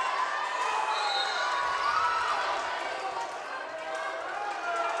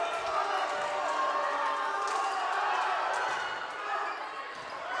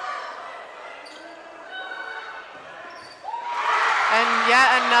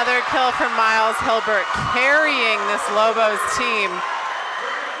 Yet another kill from Miles Hilbert, carrying this Lobos team.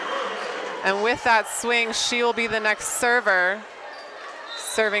 And with that swing, she will be the next server,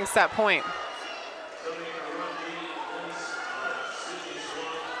 serving set point.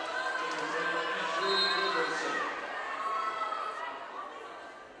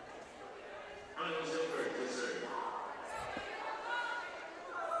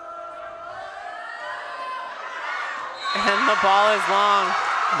 And the ball is long.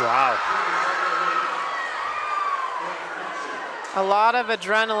 Wow. A lot of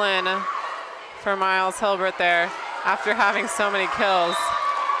adrenaline for Miles Hilbert there after having so many kills.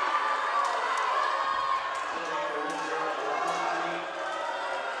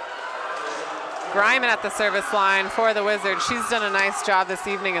 Greiman at the service line for the Wizards. She's done a nice job this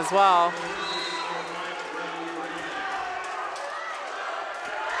evening as well.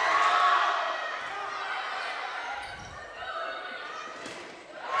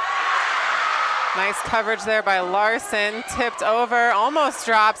 Nice coverage there by Larson. Tipped over, almost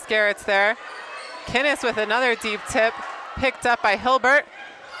drops Garrett's there. Kinnis with another deep tip, picked up by Hilbert.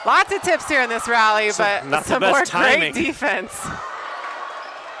 Lots of tips here in this rally, but some more great defense.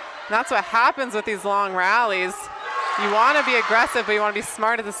 That's what happens with these long rallies. You want to be aggressive, but you want to be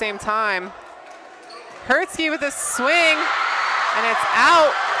smart at the same time. Hertzky with a swing, and it's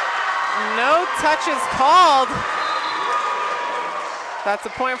out. No touches called. That's a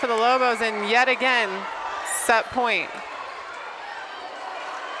point for the Lobos, and yet again, set point.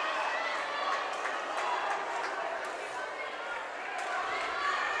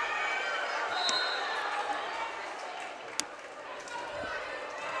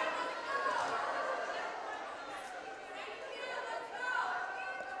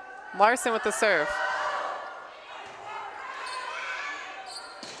 Larson with the serve.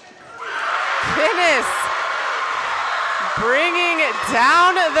 Kinnis bringing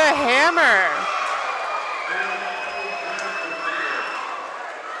down the hammer.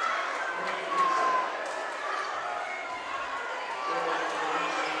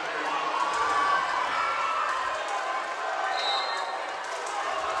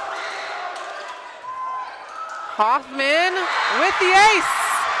 Hoffman with the ace.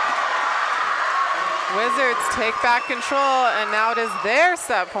 Wizards take back control, and now it is their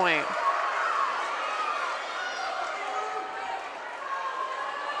set point.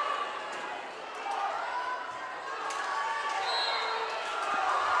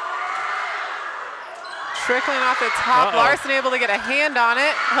 Trickling off the top, Larson able to get a hand on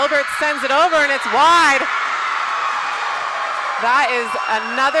it. Hilbert sends it over, and it's wide. That is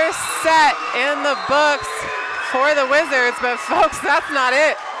another set in the books for the Wizards, but folks, that's not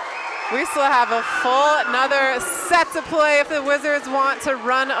it. We still have a full another set to play if the Wizards want to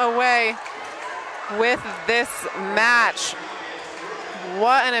run away with this match.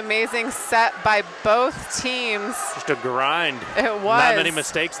 What an amazing set by both teams. Just a grind. It was. Not many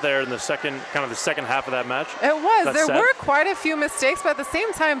mistakes there in the second half of that match. It was. There were quite a few mistakes, but at the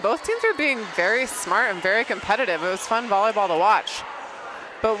same time, both teams were being very smart and very competitive. It was fun volleyball to watch.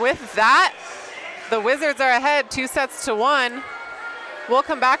 But with that, the Wizards are ahead 2-1. We'll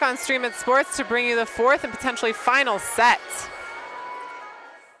come back on Stream It Sports to bring you the fourth and potentially final set.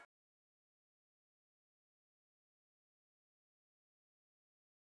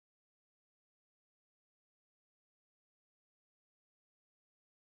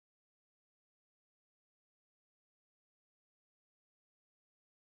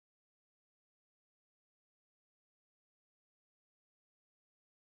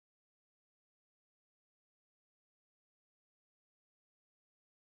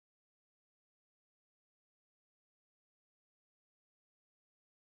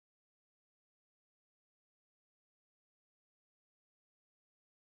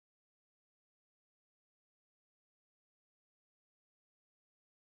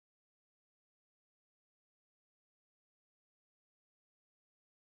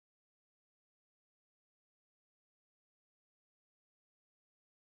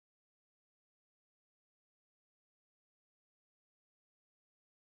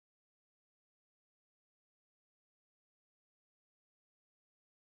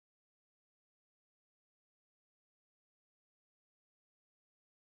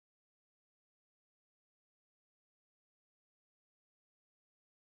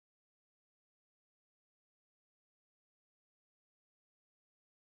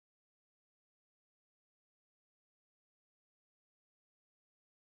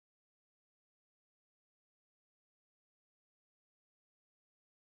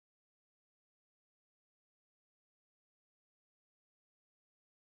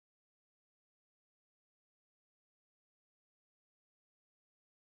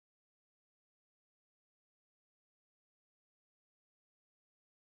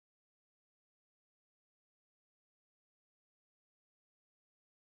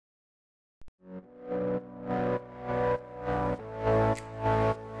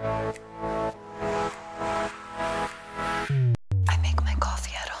 I make my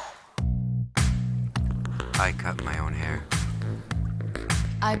coffee at home. I cut my own hair.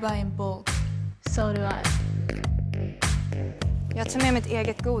 I buy in bulk. So do I. Jag tar med mitt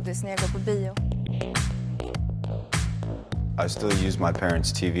eget godis när jag går på bio. I still use my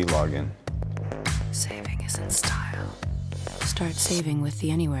parents' TV login. Saving is in style. Start saving with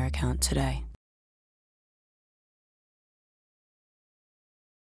the Anywhere account today.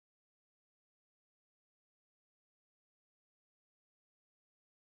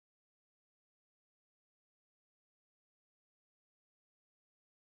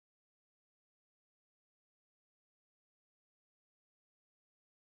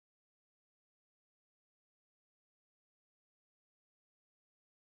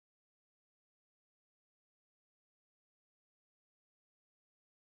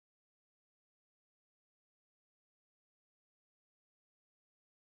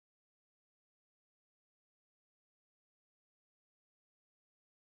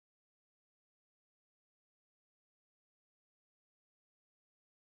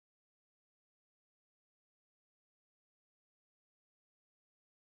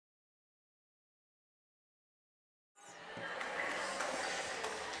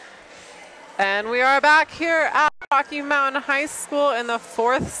 And we are back here at Rocky Mountain High School in the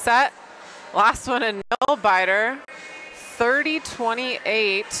 4th set. Last one a nail-biter,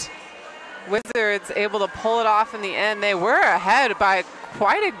 30-28. Wizards able to pull it off in the end. They were ahead by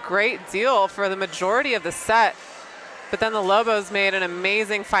quite a great deal for the majority of the set, but then the Lobos made an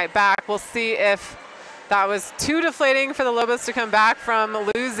amazing fight back. We'll see if that was too deflating for the Lobos to come back from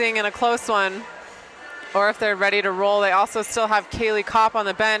losing in a close one, or if they're ready to roll. They also still have Kaylee Kopp on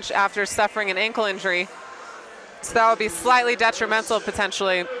the bench after suffering an ankle injury, so that would be slightly detrimental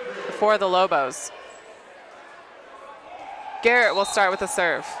potentially for the Lobos. Garrett will start with the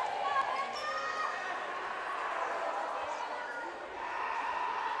serve.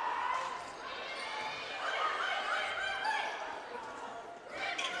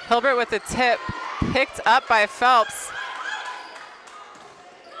 Hilbert with the tip, picked up by Phelps.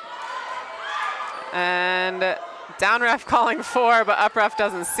 And down ref calling 4, but up ref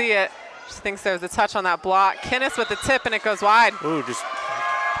doesn't see it. She thinks there's a touch on that block. Kinnis with the tip, and it goes wide. Ooh, just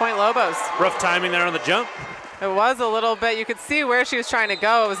point Lobos. Rough timing there on the jump. It was a little bit. You could see where she was trying to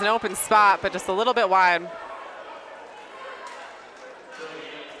go. It was an open spot, but just a little bit wide.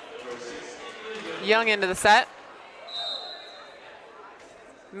 Young into the set.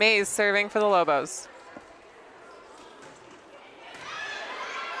 Mays serving for the Lobos.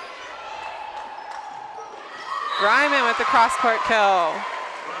 Griman with the cross-court kill.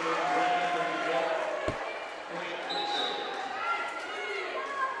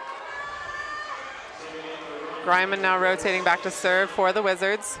 Griman now rotating back to serve for the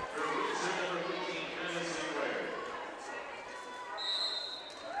Wizards.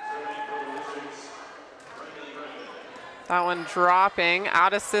 That one dropping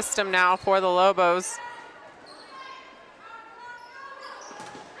out of system now for the Lobos.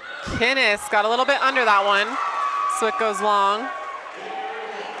 Kinnis got a little bit under that one, so it goes long.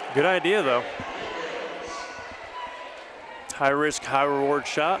 Good idea, though. High risk, high reward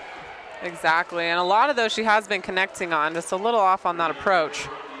shot. Exactly, and a lot of those she has been connecting on, just a little off on that approach.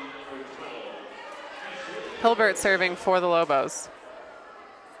 Hilbert serving for the Lobos.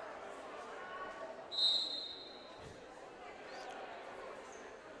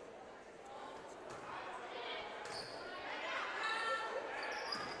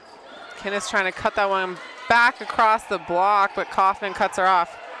 Kinnis trying to cut that one back across the block, but Kaufman cuts her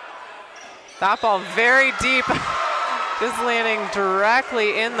off. That ball very deep, just landing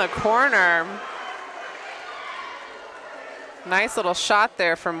directly in the corner. Nice little shot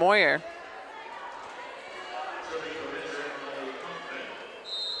there for Moyer.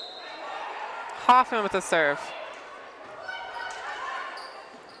 Hoffman with the serve.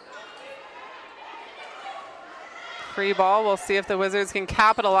 Free ball, we'll see if the Wizards can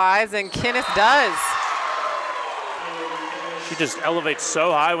capitalize, and Kinnis does. She just elevates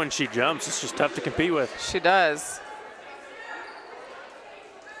so high when she jumps, it's just tough to compete with. She does.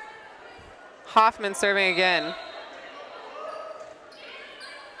 Hoffman serving again.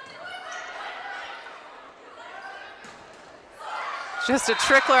 Just a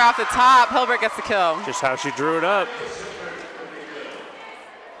trickler off the top, Hilbert gets the kill. Just how she drew it up.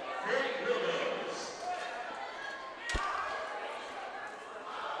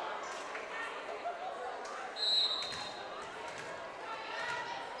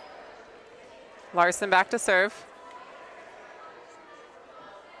 Larson back to serve.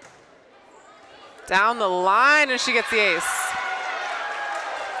 Down the line, and she gets the ace.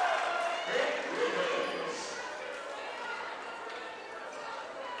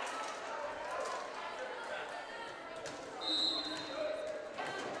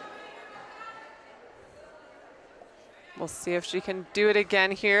 We'll see if she can do it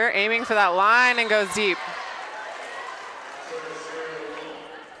again here. Aiming for that line and goes deep.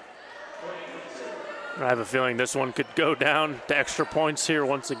 I have a feeling this one could go down to extra points here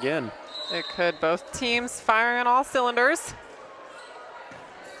once again. It could. Both teams firing on all cylinders.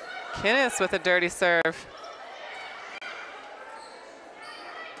 Kinnis with a dirty serve.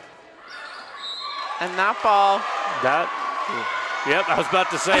 And that ball. Yep, I was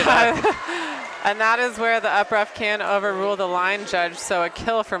about to say that. And that is where the up ref can overrule the line judge, so a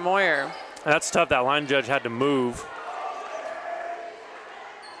kill for Moyer. That's tough. That line judge had to move.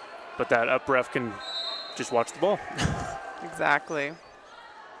 But that up ref can just watch the ball. Exactly. And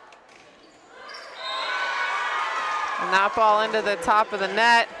that ball into the top of the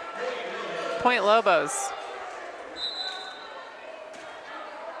net. Point Lobos.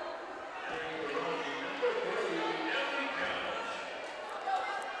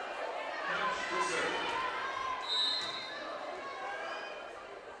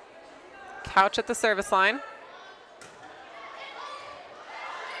 Couch at the service line.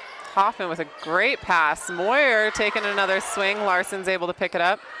 Hoffman with a great pass. Moyer taking another swing. Larson's able to pick it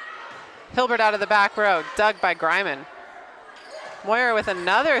up. Hilbert out of the back row, dug by Greiman. Moyer with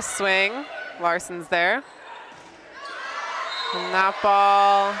another swing. Larson's there. And that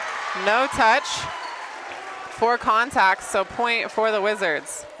ball, no touch. 4 contacts, so point for the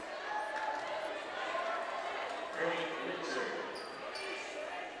Wizards.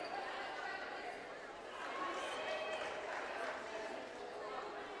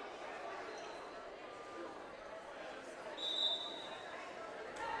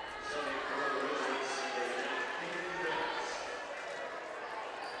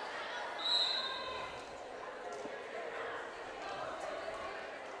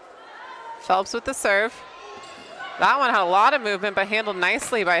 Phelps with the serve. That one had a lot of movement, but handled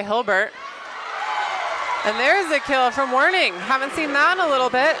nicely by Hilbert. And there's a kill from Werning. Haven't seen that in a little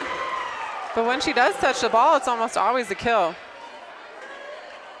bit. But when she does touch the ball, it's almost always a kill.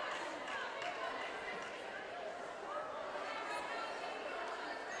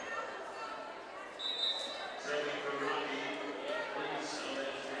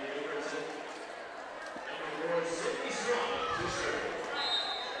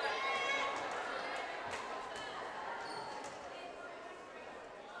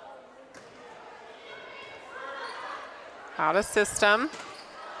 Out of system.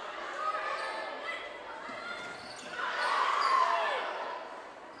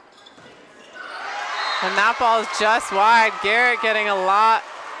 And that ball is just wide. Garrett getting a lot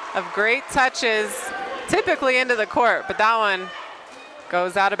of great touches, typically into the court, but that one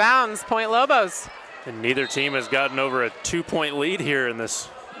goes out of bounds. Point Lobos. And neither team has gotten over a 2-point lead here in this.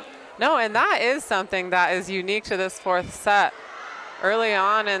 No, and that is something that is unique to this 4th set. Early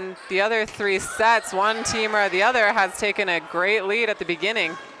on in the other 3 sets, one team or the other has taken a great lead at the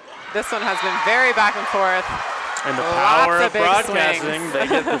beginning. This one has been very back and forth. And the power of broadcasting, swings. they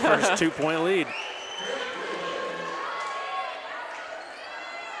get the first 2-point lead.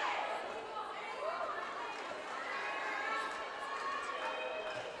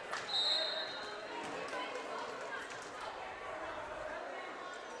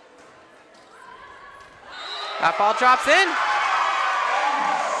 That ball drops in.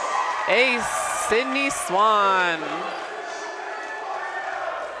 Ace, Sydney Swan.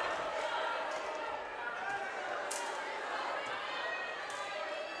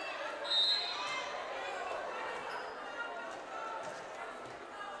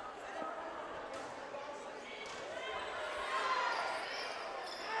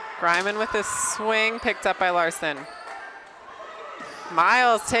 Greiman with a swing, picked up by Larson.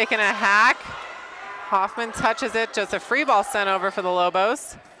 Miles taking a hack. Hoffman touches it, just a free ball sent over for the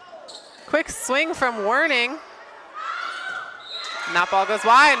Lobos. Quick swing from Werning. And that ball goes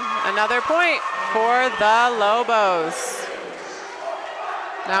wide. Another point for the Lobos.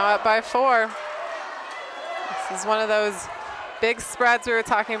 Now up by 4. This is one of those big spreads we were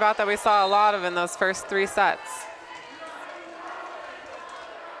talking about that we saw a lot of in those first 3 sets.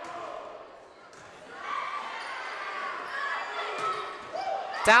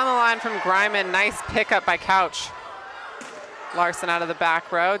 Down the line from Greiman, nice pickup by Couch. Larson out of the back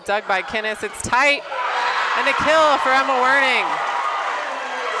row, dug by Kinnis, it's tight. And a kill for Emma Werning.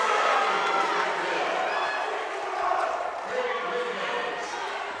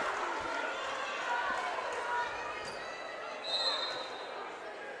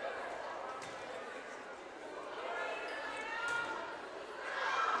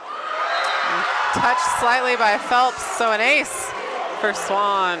 Touched slightly by Phelps, so an ace for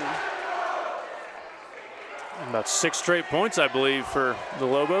Swan. About 6 straight points, I believe, for the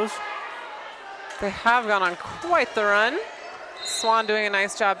Lobos. They have gone on quite the run. Swan doing a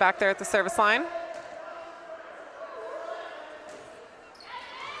nice job back there at the service line.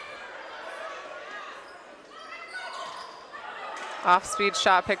 Off-speed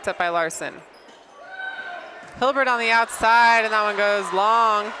shot picked up by Larson. Hilbert on the outside, and that one goes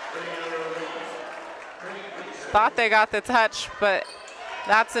long. Thought they got the touch, but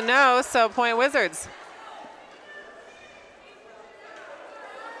that's a no, so point Wizards.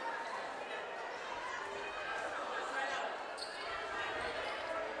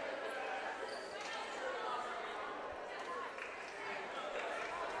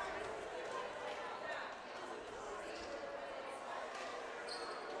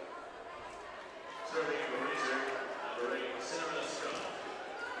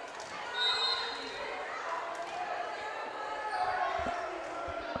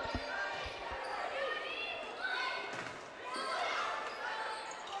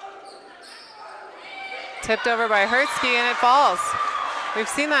 Tipped over by Hertzke, and it falls. We've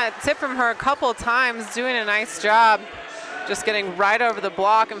seen that tip from her a couple times, doing a nice job just getting right over the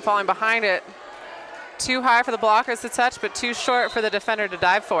block and falling behind it. Too high for the blockers to touch, but too short for the defender to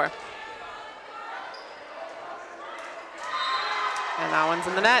dive for. And that one's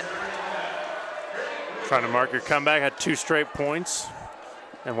in the net. Trying to mark your comeback, had 2 straight points.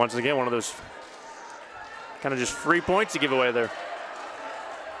 And once again, one of those kind of just free points to give away there.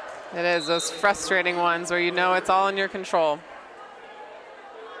 It is those frustrating ones where you know it's all in your control.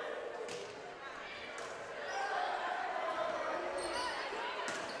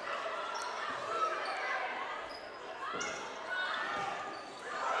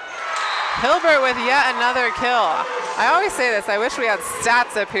 Hilbert with yet another kill. I always say this, I wish we had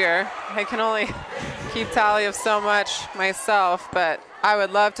stats up here. I can only keep tally of so much myself, but I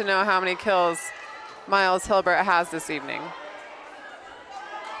would love to know how many kills Miles Hilbert has this evening.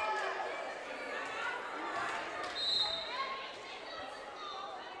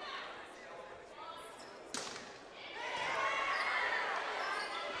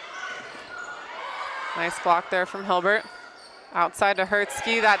 Nice block there from Hilbert. Outside to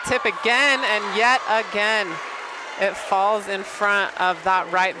Hertzky, that tip again, and yet again, it falls in front of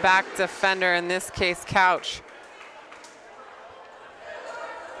that right back defender, in this case, Couch.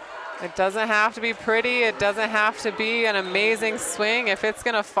 It doesn't have to be pretty, it doesn't have to be an amazing swing. If it's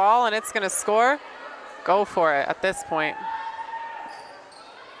gonna fall and it's gonna score, go for it at this point.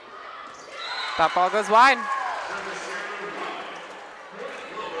 That ball goes wide.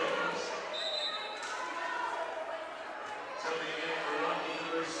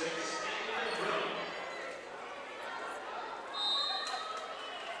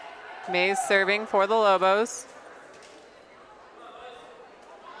 Mays serving for the Lobos.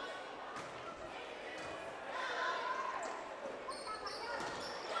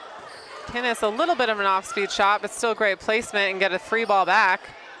 Kinnis, a little bit of an off-speed shot, but still great placement, and get a 3-ball back.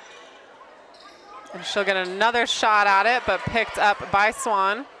 And she'll get another shot at it, but picked up by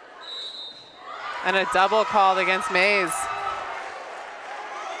Swan. And a double called against Mays.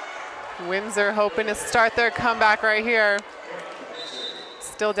 Windsor hoping to start their comeback right here.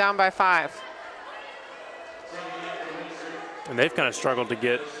 Still down by 5. And they've kind of struggled to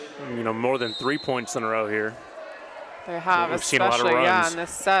get, you know, more than 3 points in a row here. They have, We've seen a lot of especially, runs. yeah, in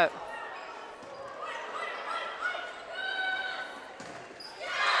this set.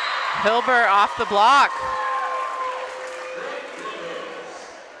 Hilbert off the block.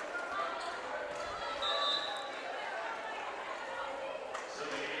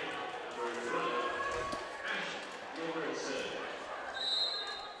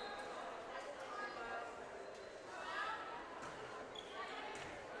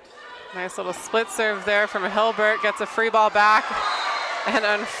 Nice little split serve there from Hilbert, gets a free ball back, and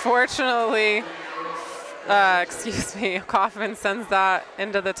unfortunately, Kaufman sends that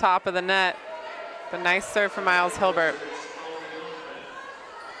into the top of the net. But nice serve from Miles Hilbert.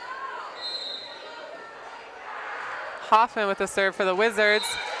 Hoffman with the serve for the Wizards.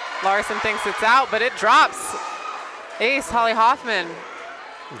 Larson thinks it's out, but it drops. Ace, Holly Hoffman.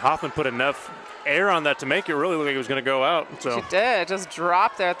 And Hoffman put enough air on that to make it really look like it was going to go out. So She did, just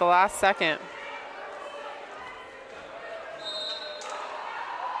dropped there at the last second.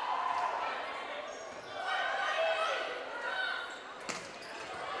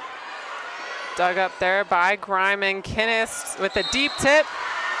 Dug up there by Grime and Kinnis with a deep tip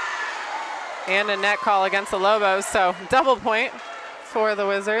and a net call against the Lobos, so double point for the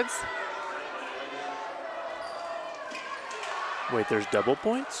Wizards. Wait, there's double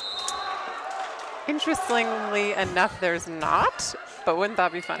points? Interestingly enough, there's not, but wouldn't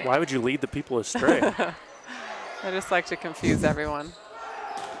that be funny? Why would you lead the people astray? I just like to confuse everyone.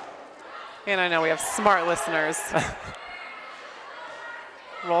 And I know we have smart listeners.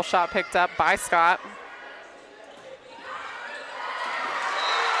 Roll shot picked up by Scott.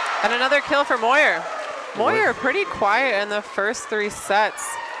 And another kill for Moyer. Moyer pretty quiet in the first 3 sets.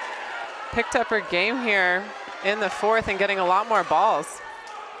 Picked up her game here in the 4th and getting a lot more balls.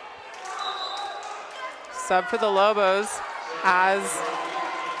 Sub for the Lobos as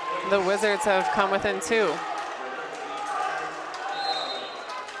the Wizards have come within 2.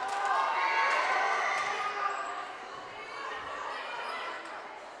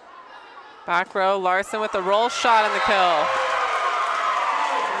 Back row, Larson with the roll shot and the kill.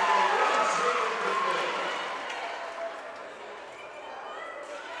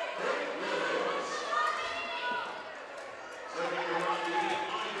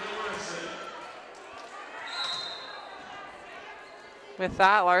 With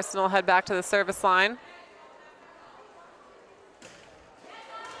that, Larson will head back to the service line.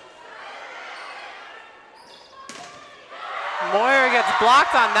 Moyer gets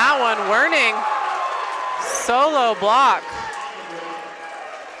blocked on that one. Werning Solo block.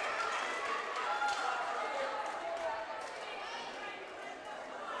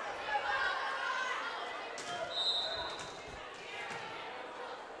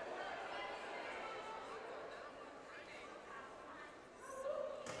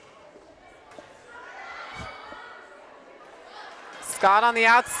 Scott on the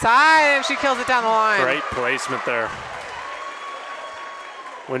outside, and she kills it down the line. Great placement there.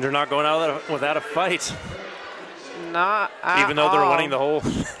 Windsor not going out without a fight. Not at Even though they're all. winning the whole.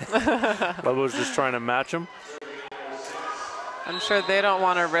 Lobo's just trying to match them. I'm sure they don't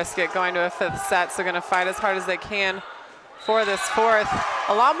want to risk it going to a fifth set, so going to fight as hard as they can for this fourth.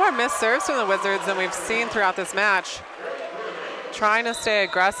 A lot more missed serves from the Wizards than we've seen throughout this match. Trying to stay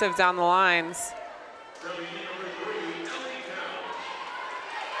aggressive down the lines.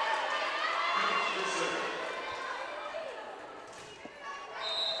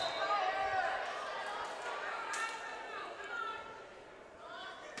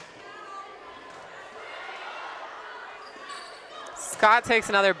 Scott takes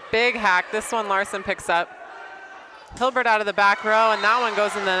another big hack. This one Larson picks up. Hilbert out of the back row, and that one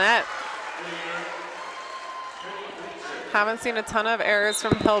goes in the net. Haven't seen a ton of errors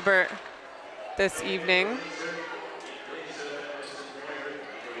from Hilbert this evening.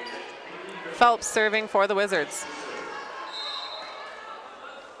 Phelps serving for the Wizards.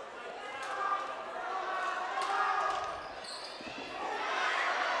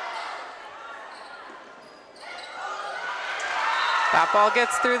 That ball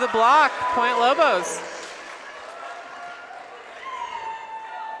gets through the block. Point Lobos.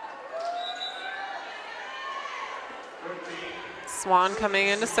 Swan coming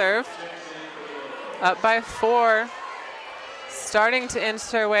in to serve. Up by 4. Starting to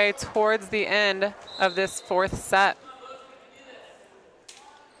inch their way towards the end of this fourth set.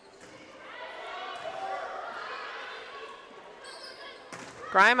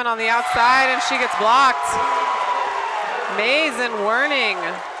 Greiman on the outside, and she gets blocked. Mays and Werning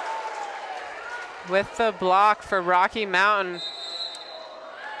with the block for Rocky Mountain.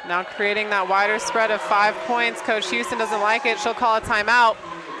 Now creating that wider spread of 5 points. Coach Houston doesn't like it. She'll call a timeout.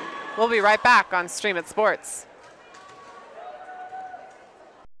 We'll be right back on Stream It Sports.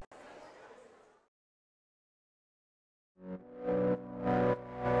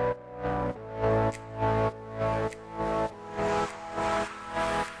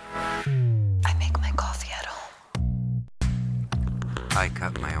 I make my coffee at home. I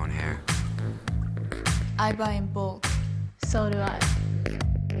cut my own hair. I buy in bulk. So do I.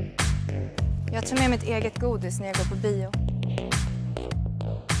 Jag tar med mitt eget godis när jag går på bio.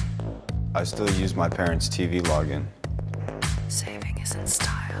 I still use my parents' TV login. Saving is in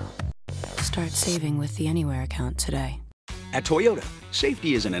style. Start saving with the Anywhere account today. At Toyota,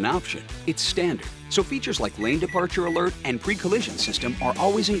 safety isn't an option, it's standard. So features like lane departure alert and pre-collision system are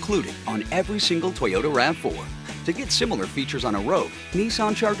always included on every single Toyota RAV4. To get similar features on a road,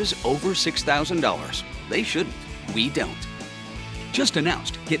 Nissan charges over $6,000. They shouldn't. We don't. Just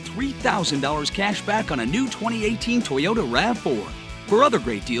announced, get $3,000 cash back on a new 2018 Toyota RAV4. For other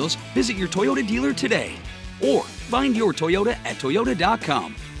great deals, visit your Toyota dealer today. Or find your Toyota at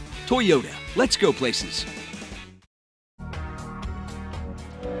toyota.com. Toyota, let's go places.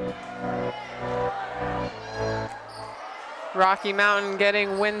 Rocky Mountain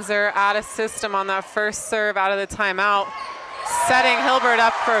getting Windsor out of system on that first serve out of the timeout. Setting Hilbert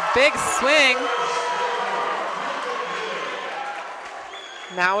up for a big swing.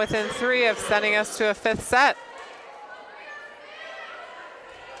 Now within 3 of sending us to a fifth set.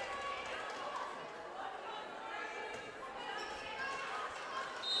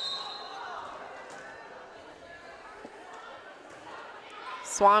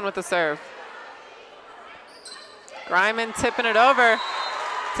 Swan with the serve. Greiman tipping it over,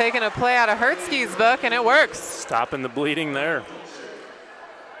 taking a play out of Hertzky's book, and it works. Stopping the bleeding there.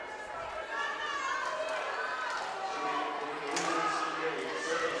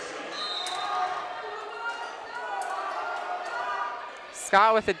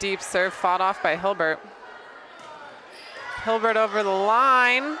 Scott with a deep serve, fought off by Hilbert. Hilbert over the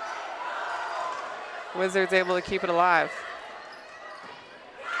line. Wizards able to keep it alive.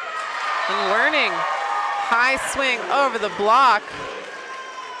 And Werning, high swing over the block.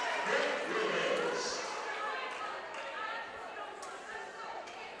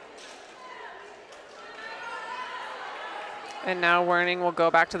 And now Werning will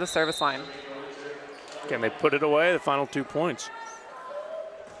go back to the service line. Can they put it away? The final 2 points.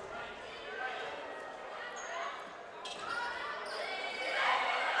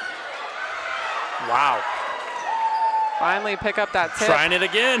 Wow. Finally pick up that tip. Trying it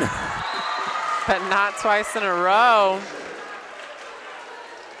again. but not twice in a row.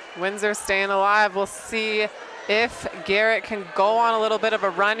 Windsor staying alive. We'll see if Garrett can go on a little bit of a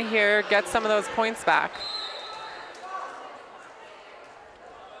run here, get some of those points back.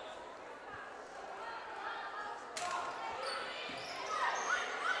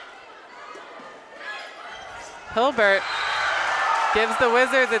 Hilbert gives the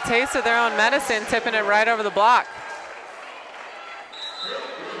Wizards a taste of their own medicine, tipping it right over the block.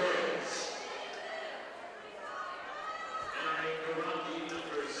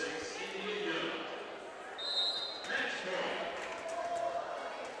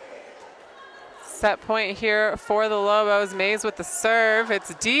 Set point here for the Lobos. Mays with the serve.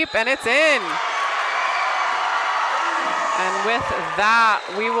 It's deep and it's in. And with that,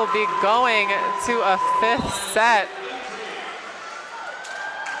 we will be going to a 5th set.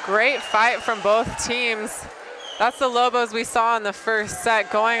 Great fight from both teams. That's the Lobos we saw in the first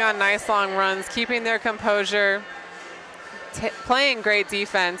set, going on nice long runs, keeping their composure, playing great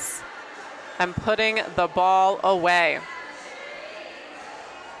defense, and putting the ball away.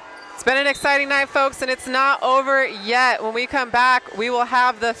 It's been an exciting night, folks, and it's not over yet. When we come back, we will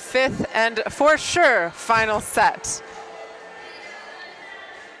have the 5th and for sure final set.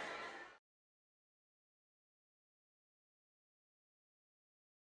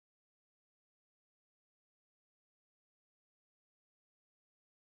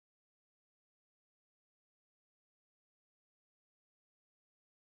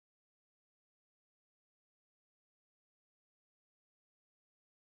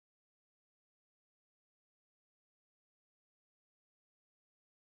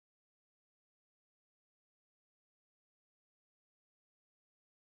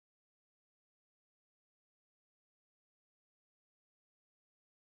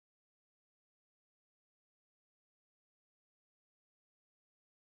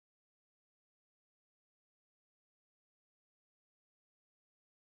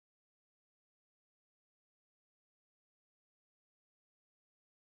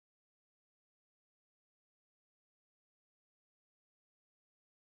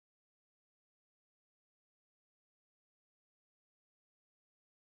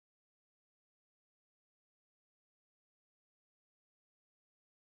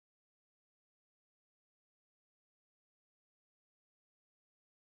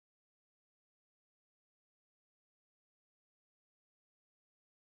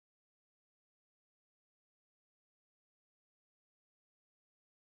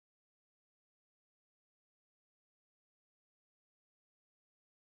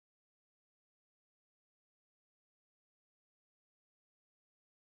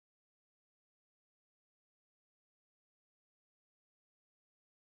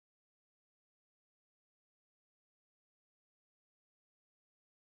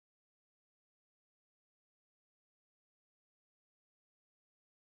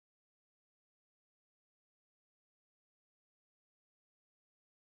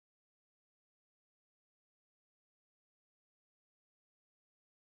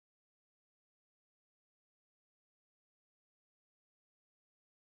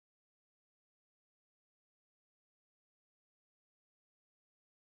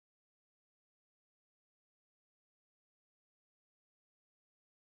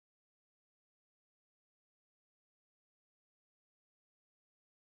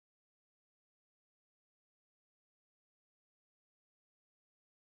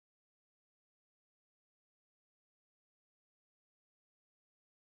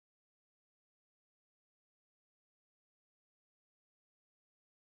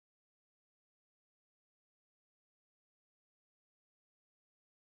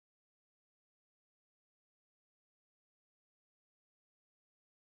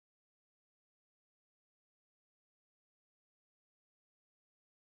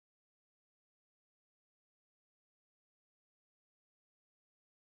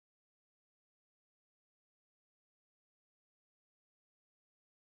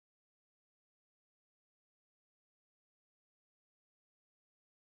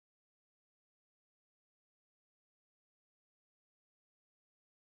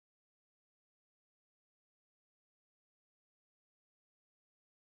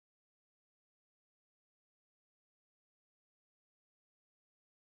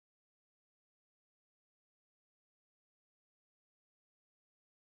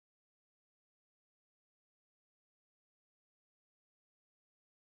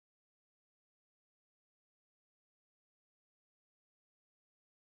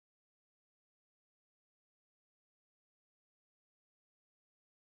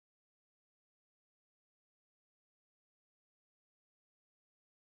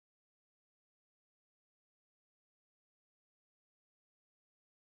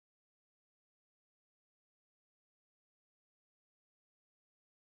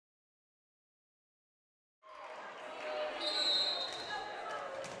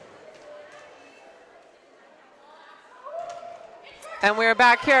 And we're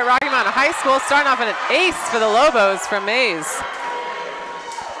back here at Rocky Mountain High School, starting off in an ace for the Lobos from Mays.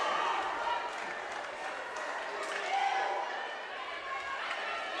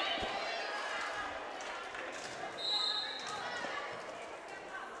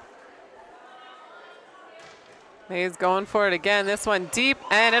 Mays going for it again. This one deep,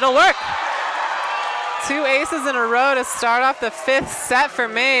 and it'll work. 2 aces in a row to start off the 5th set for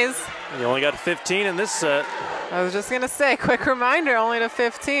Mays. You only got 15 in this set. I was just going to say, quick reminder, only to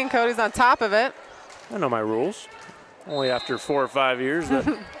 15. Cody's on top of it. I know my rules. Only after 4 or 5 years that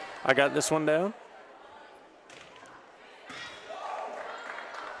I got this one down.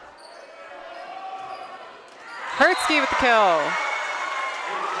 Hertzke with the kill.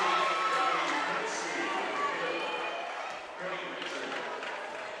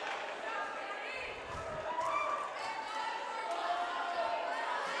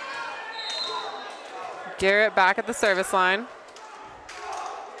 Garrett back at the service line.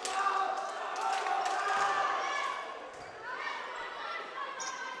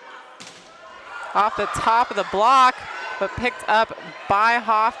 Off the top of the block, but picked up by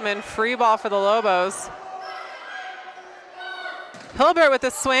Hoffman. Free ball for the Lobos. Hilbert with the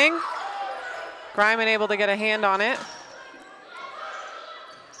swing. Greiman able to get a hand on it.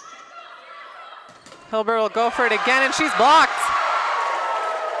 Hilbert will go for it again, and she's blocked.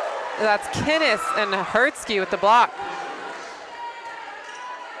 That's Kinnis and Hertzke with the block.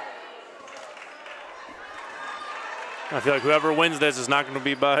 I feel like whoever wins this is not going to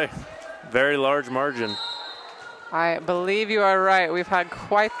be by very large margin. I believe you are right. We've had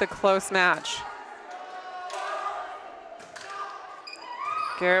quite the close match.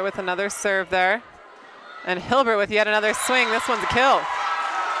 Garrett with another serve there. And Hilbert with yet another swing. This one's a kill.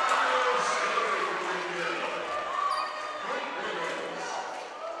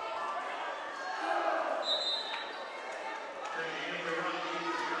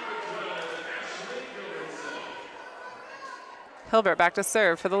 Hilbert back to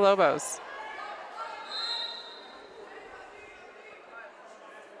serve for the Lobos.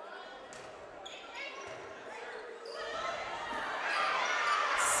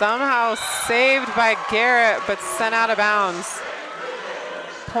 Somehow saved by Garrett, but sent out of bounds.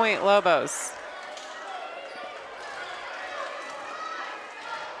 Point Lobos.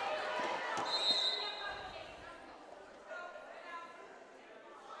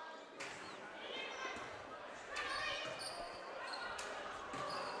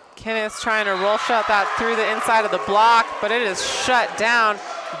 Kinnis trying to roll shot that through the inside of the block, but it is shut down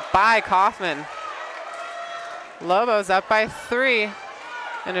by Kaufman. Lobos up by 3.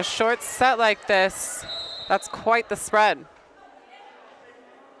 In a short set like this, that's quite the spread.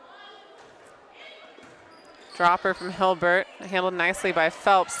 Dropper from Hilbert, handled nicely by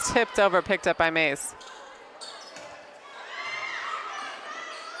Phelps, tipped over, picked up by Mays.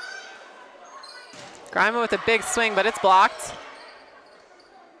 Greiman with a big swing, but it's blocked.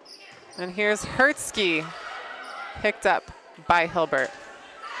 And here's Hertzke, picked up by Hilbert.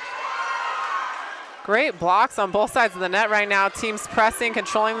 Great blocks on both sides of the net right now. Teams pressing,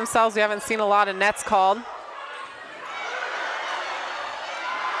 controlling themselves. We haven't seen a lot of nets called.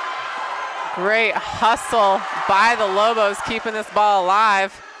 Great hustle by the Lobos, keeping this ball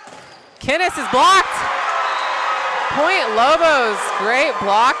alive. Kinnis is blocked. Point Lobos, great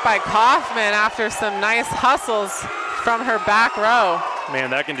block by Kaufman after some nice hustles from her back row.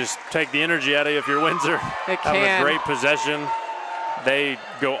 Man, that can just take the energy out of you if you're Windsor. It can. Having a great possession. They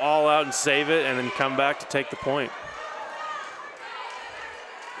go all out and save it and then come back to take the point.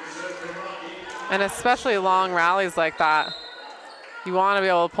 And especially long rallies like that, you want to be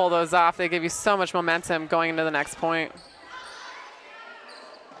able to pull those off. They give you so much momentum going into the next point.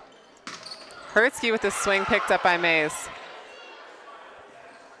 Hertzke with the swing picked up by Mays.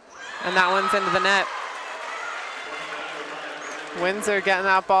 And that one's into the net. Windsor getting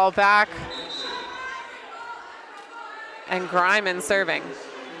that ball back. And Greiman serving.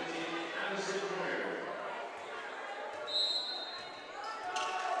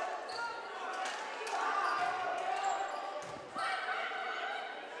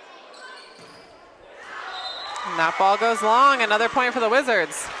 And that ball goes long. Another point for the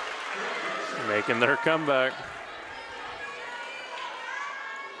Wizards. Making their comeback.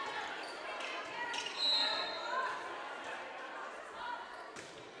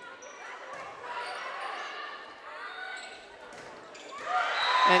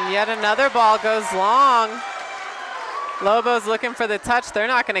 And yet another ball goes long. Lobos looking for the touch. They're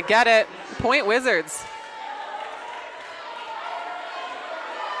not going to get it. Point Wizards.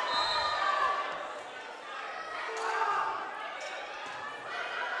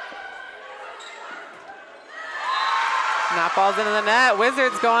 that ball's into the net.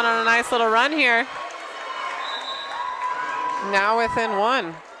 Wizards going on a nice little run here. Now within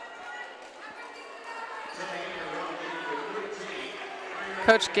one.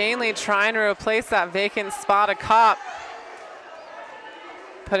 Coach Gainley trying to replace that vacant spot of Kopp.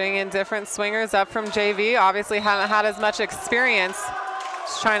 Putting in different swingers up from JV. Obviously haven't had as much experience.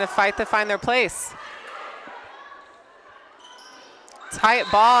 Just trying to fight to find their place. Tight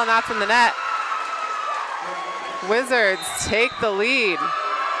ball, and that's in the net. Wizards take the lead.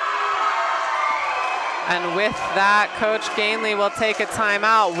 And with that, Coach Gainley will take a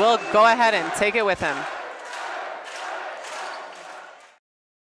timeout. We'll go ahead and take it with him.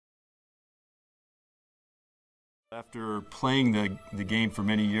 After playing the game for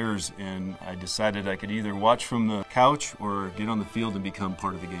many years, and I decided I could either watch from the couch or get on the field and become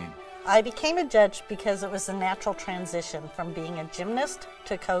part of the game. I became a judge because it was a natural transition from being a gymnast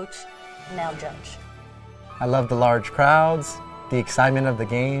to coach, now judge. I love the large crowds, the excitement of the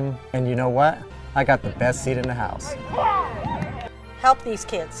game, and you know what? I got the best seat in the house. Help these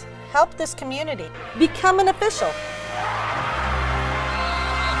kids. Help this community. Become an official.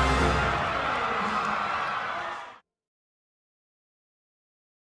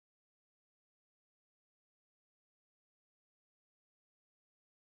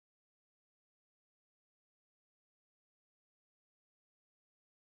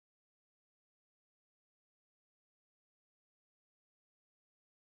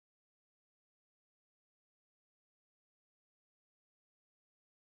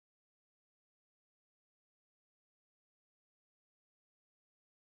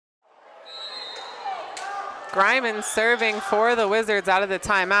 Griman serving for the Wizards out of the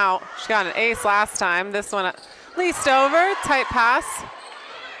timeout. She got an ace last time. This one at least over. Tight pass.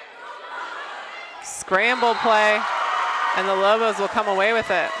 Scramble play. And the Lobos will come away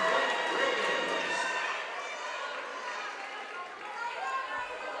with it.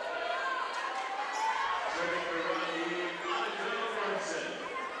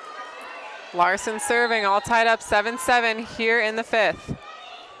 Larson serving, all tied up 7-7 here in the fifth.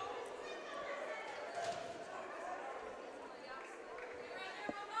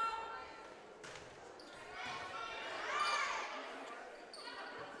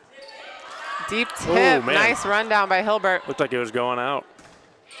 Deep tip, nice run down by Hilbert. Looked like it was going out.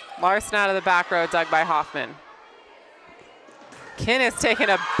 Larson out of the back row, dug by Hoffman. Kinnis taking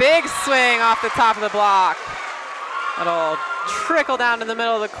a big swing off the top of the block. It'll trickle down to the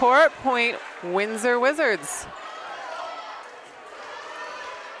middle of the court. Point Windsor Wizards.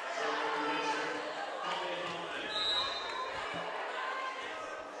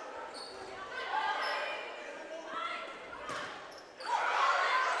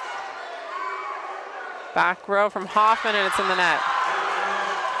 Back row from Hoffman, and it's in the net.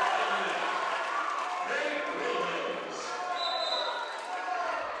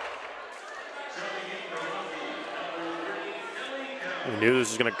 We knew this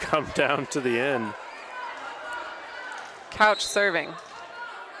was going to come down to the end. Couch serving.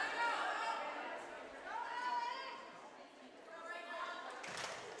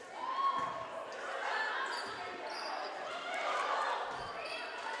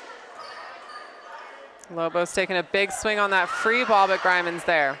 Lobos taking a big swing on that free ball, but Griman's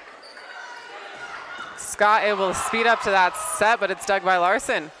there. Scott able to speed up to that set, but it's dug by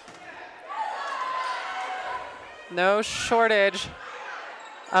Larson. No shortage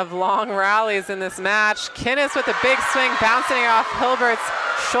of long rallies in this match. Kinnis with a big swing, bouncing it off Hilbert's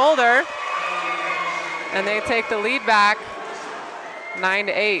shoulder. And they take the lead back,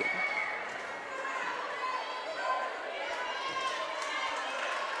 9-8.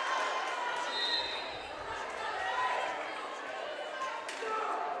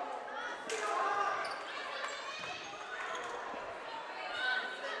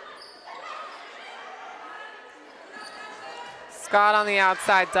 Scott on the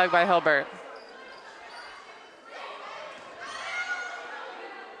outside, dug by Hilbert.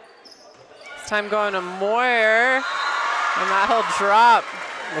 This time going to Moyer, and that'll drop.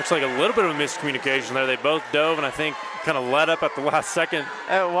 Looks like a little bit of a miscommunication there. They both dove and I think kind of let up at the last second.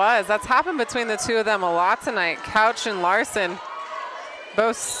 It was. That's happened between the two of them a lot tonight. Couch and Larson,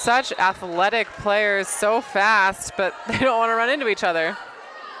 both such athletic players, so fast, but they don't want to run into each other.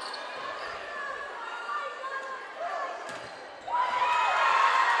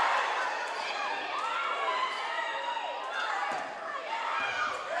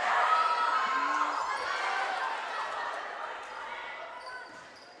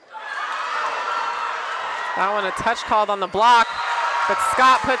 That one a touch called on the block, but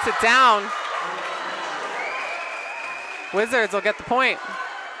Scott puts it down. Wizards will get the point.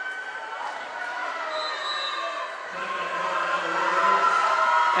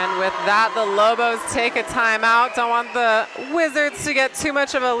 And with that, the Lobos take a timeout. Don't want the Wizards to get too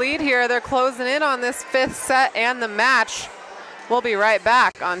much of a lead here. They're closing in on this 5th set and the match. We'll be right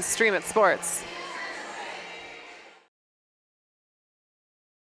back on Stream It Sports.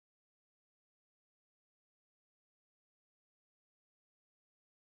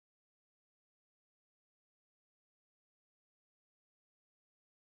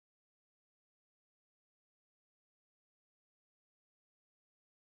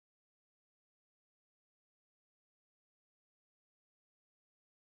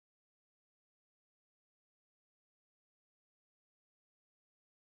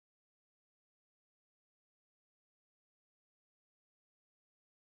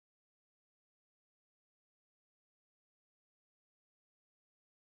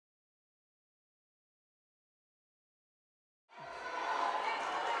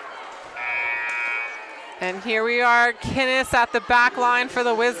 And here we are, Kinnis at the back line for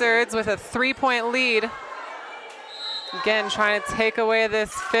the Wizards with a 3-point lead. Again, trying to take away this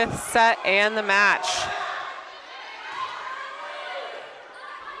 5th set and the match.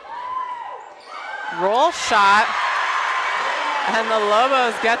 Roll shot, and the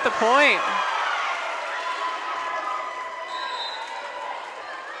Lobos get the point.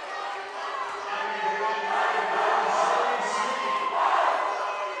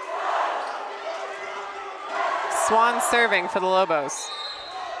 Swan serving for the Lobos.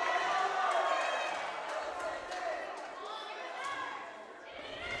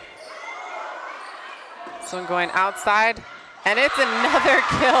 This one going outside, and it's another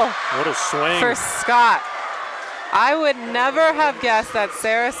kill. What a swing for Scott. I would never have guessed that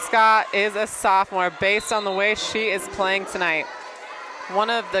Sarah Scott is a sophomore based on the way she is playing tonight. One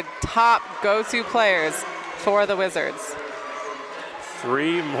of the top go-to players for the Wizards.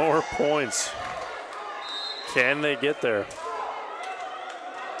 3 more points. Can they get there?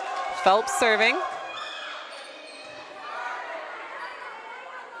 Phelps serving.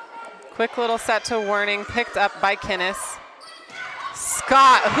 Quick little set to Werning, picked up by Kinnis.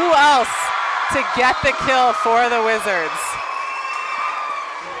 Scott, who else to get the kill for the Wizards?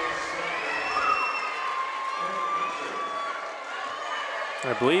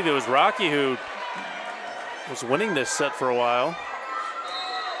 I believe it was Rocky who was winning this set for a while.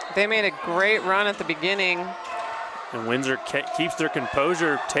 They made a great run at the beginning. And Windsor keeps their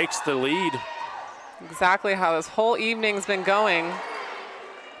composure, takes the lead. Exactly how this whole evening's been going.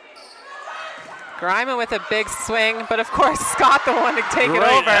 Greiman with a big swing, but of course Scott the one to take it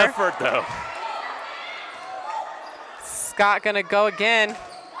over. Great effort though. Scott gonna go again.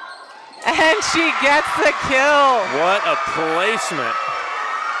 And she gets the kill. What a placement.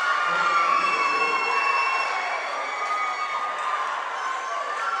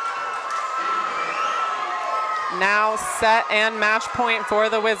 Now set and match point for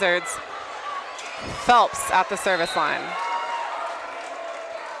the Wizards. Phelps at the service line.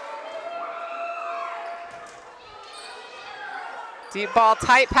 Deep ball,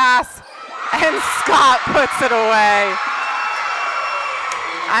 tight pass, and Scott puts it away.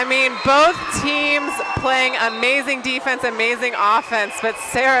 I mean, both teams playing amazing defense, amazing offense, but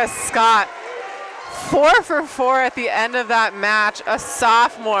Sarah Scott, 4 for 4 at the end of that match, a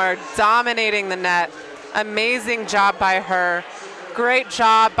sophomore dominating the net. Amazing job by her. Great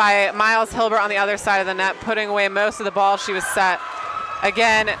job by Miles Hilbert on the other side of the net, putting away most of the ball she was set.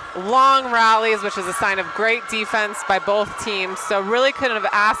 Again, long rallies, which is a sign of great defense by both teams. So really couldn't have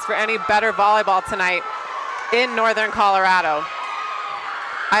asked for any better volleyball tonight in Northern Colorado.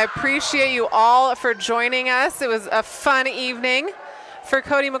 I appreciate you all for joining us. It was a fun evening. For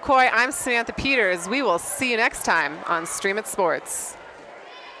Cody McCoy, I'm Samantha Peters. We will see you next time on Stream It Sports.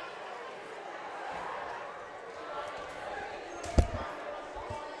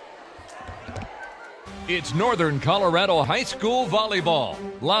 It's Northern Colorado High School Volleyball,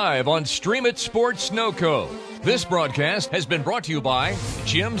 live on Stream It Sports Snowco. This broadcast has been brought to you by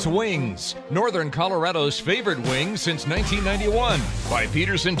Jim's Wings, Northern Colorado's favorite wing since 1991. By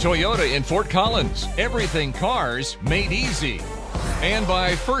Pedersen Toyota in Fort Collins, everything cars made easy. And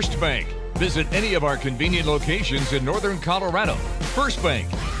by First Bank. Visit any of our convenient locations in Northern Colorado. First Bank,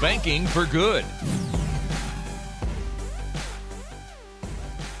 banking for good.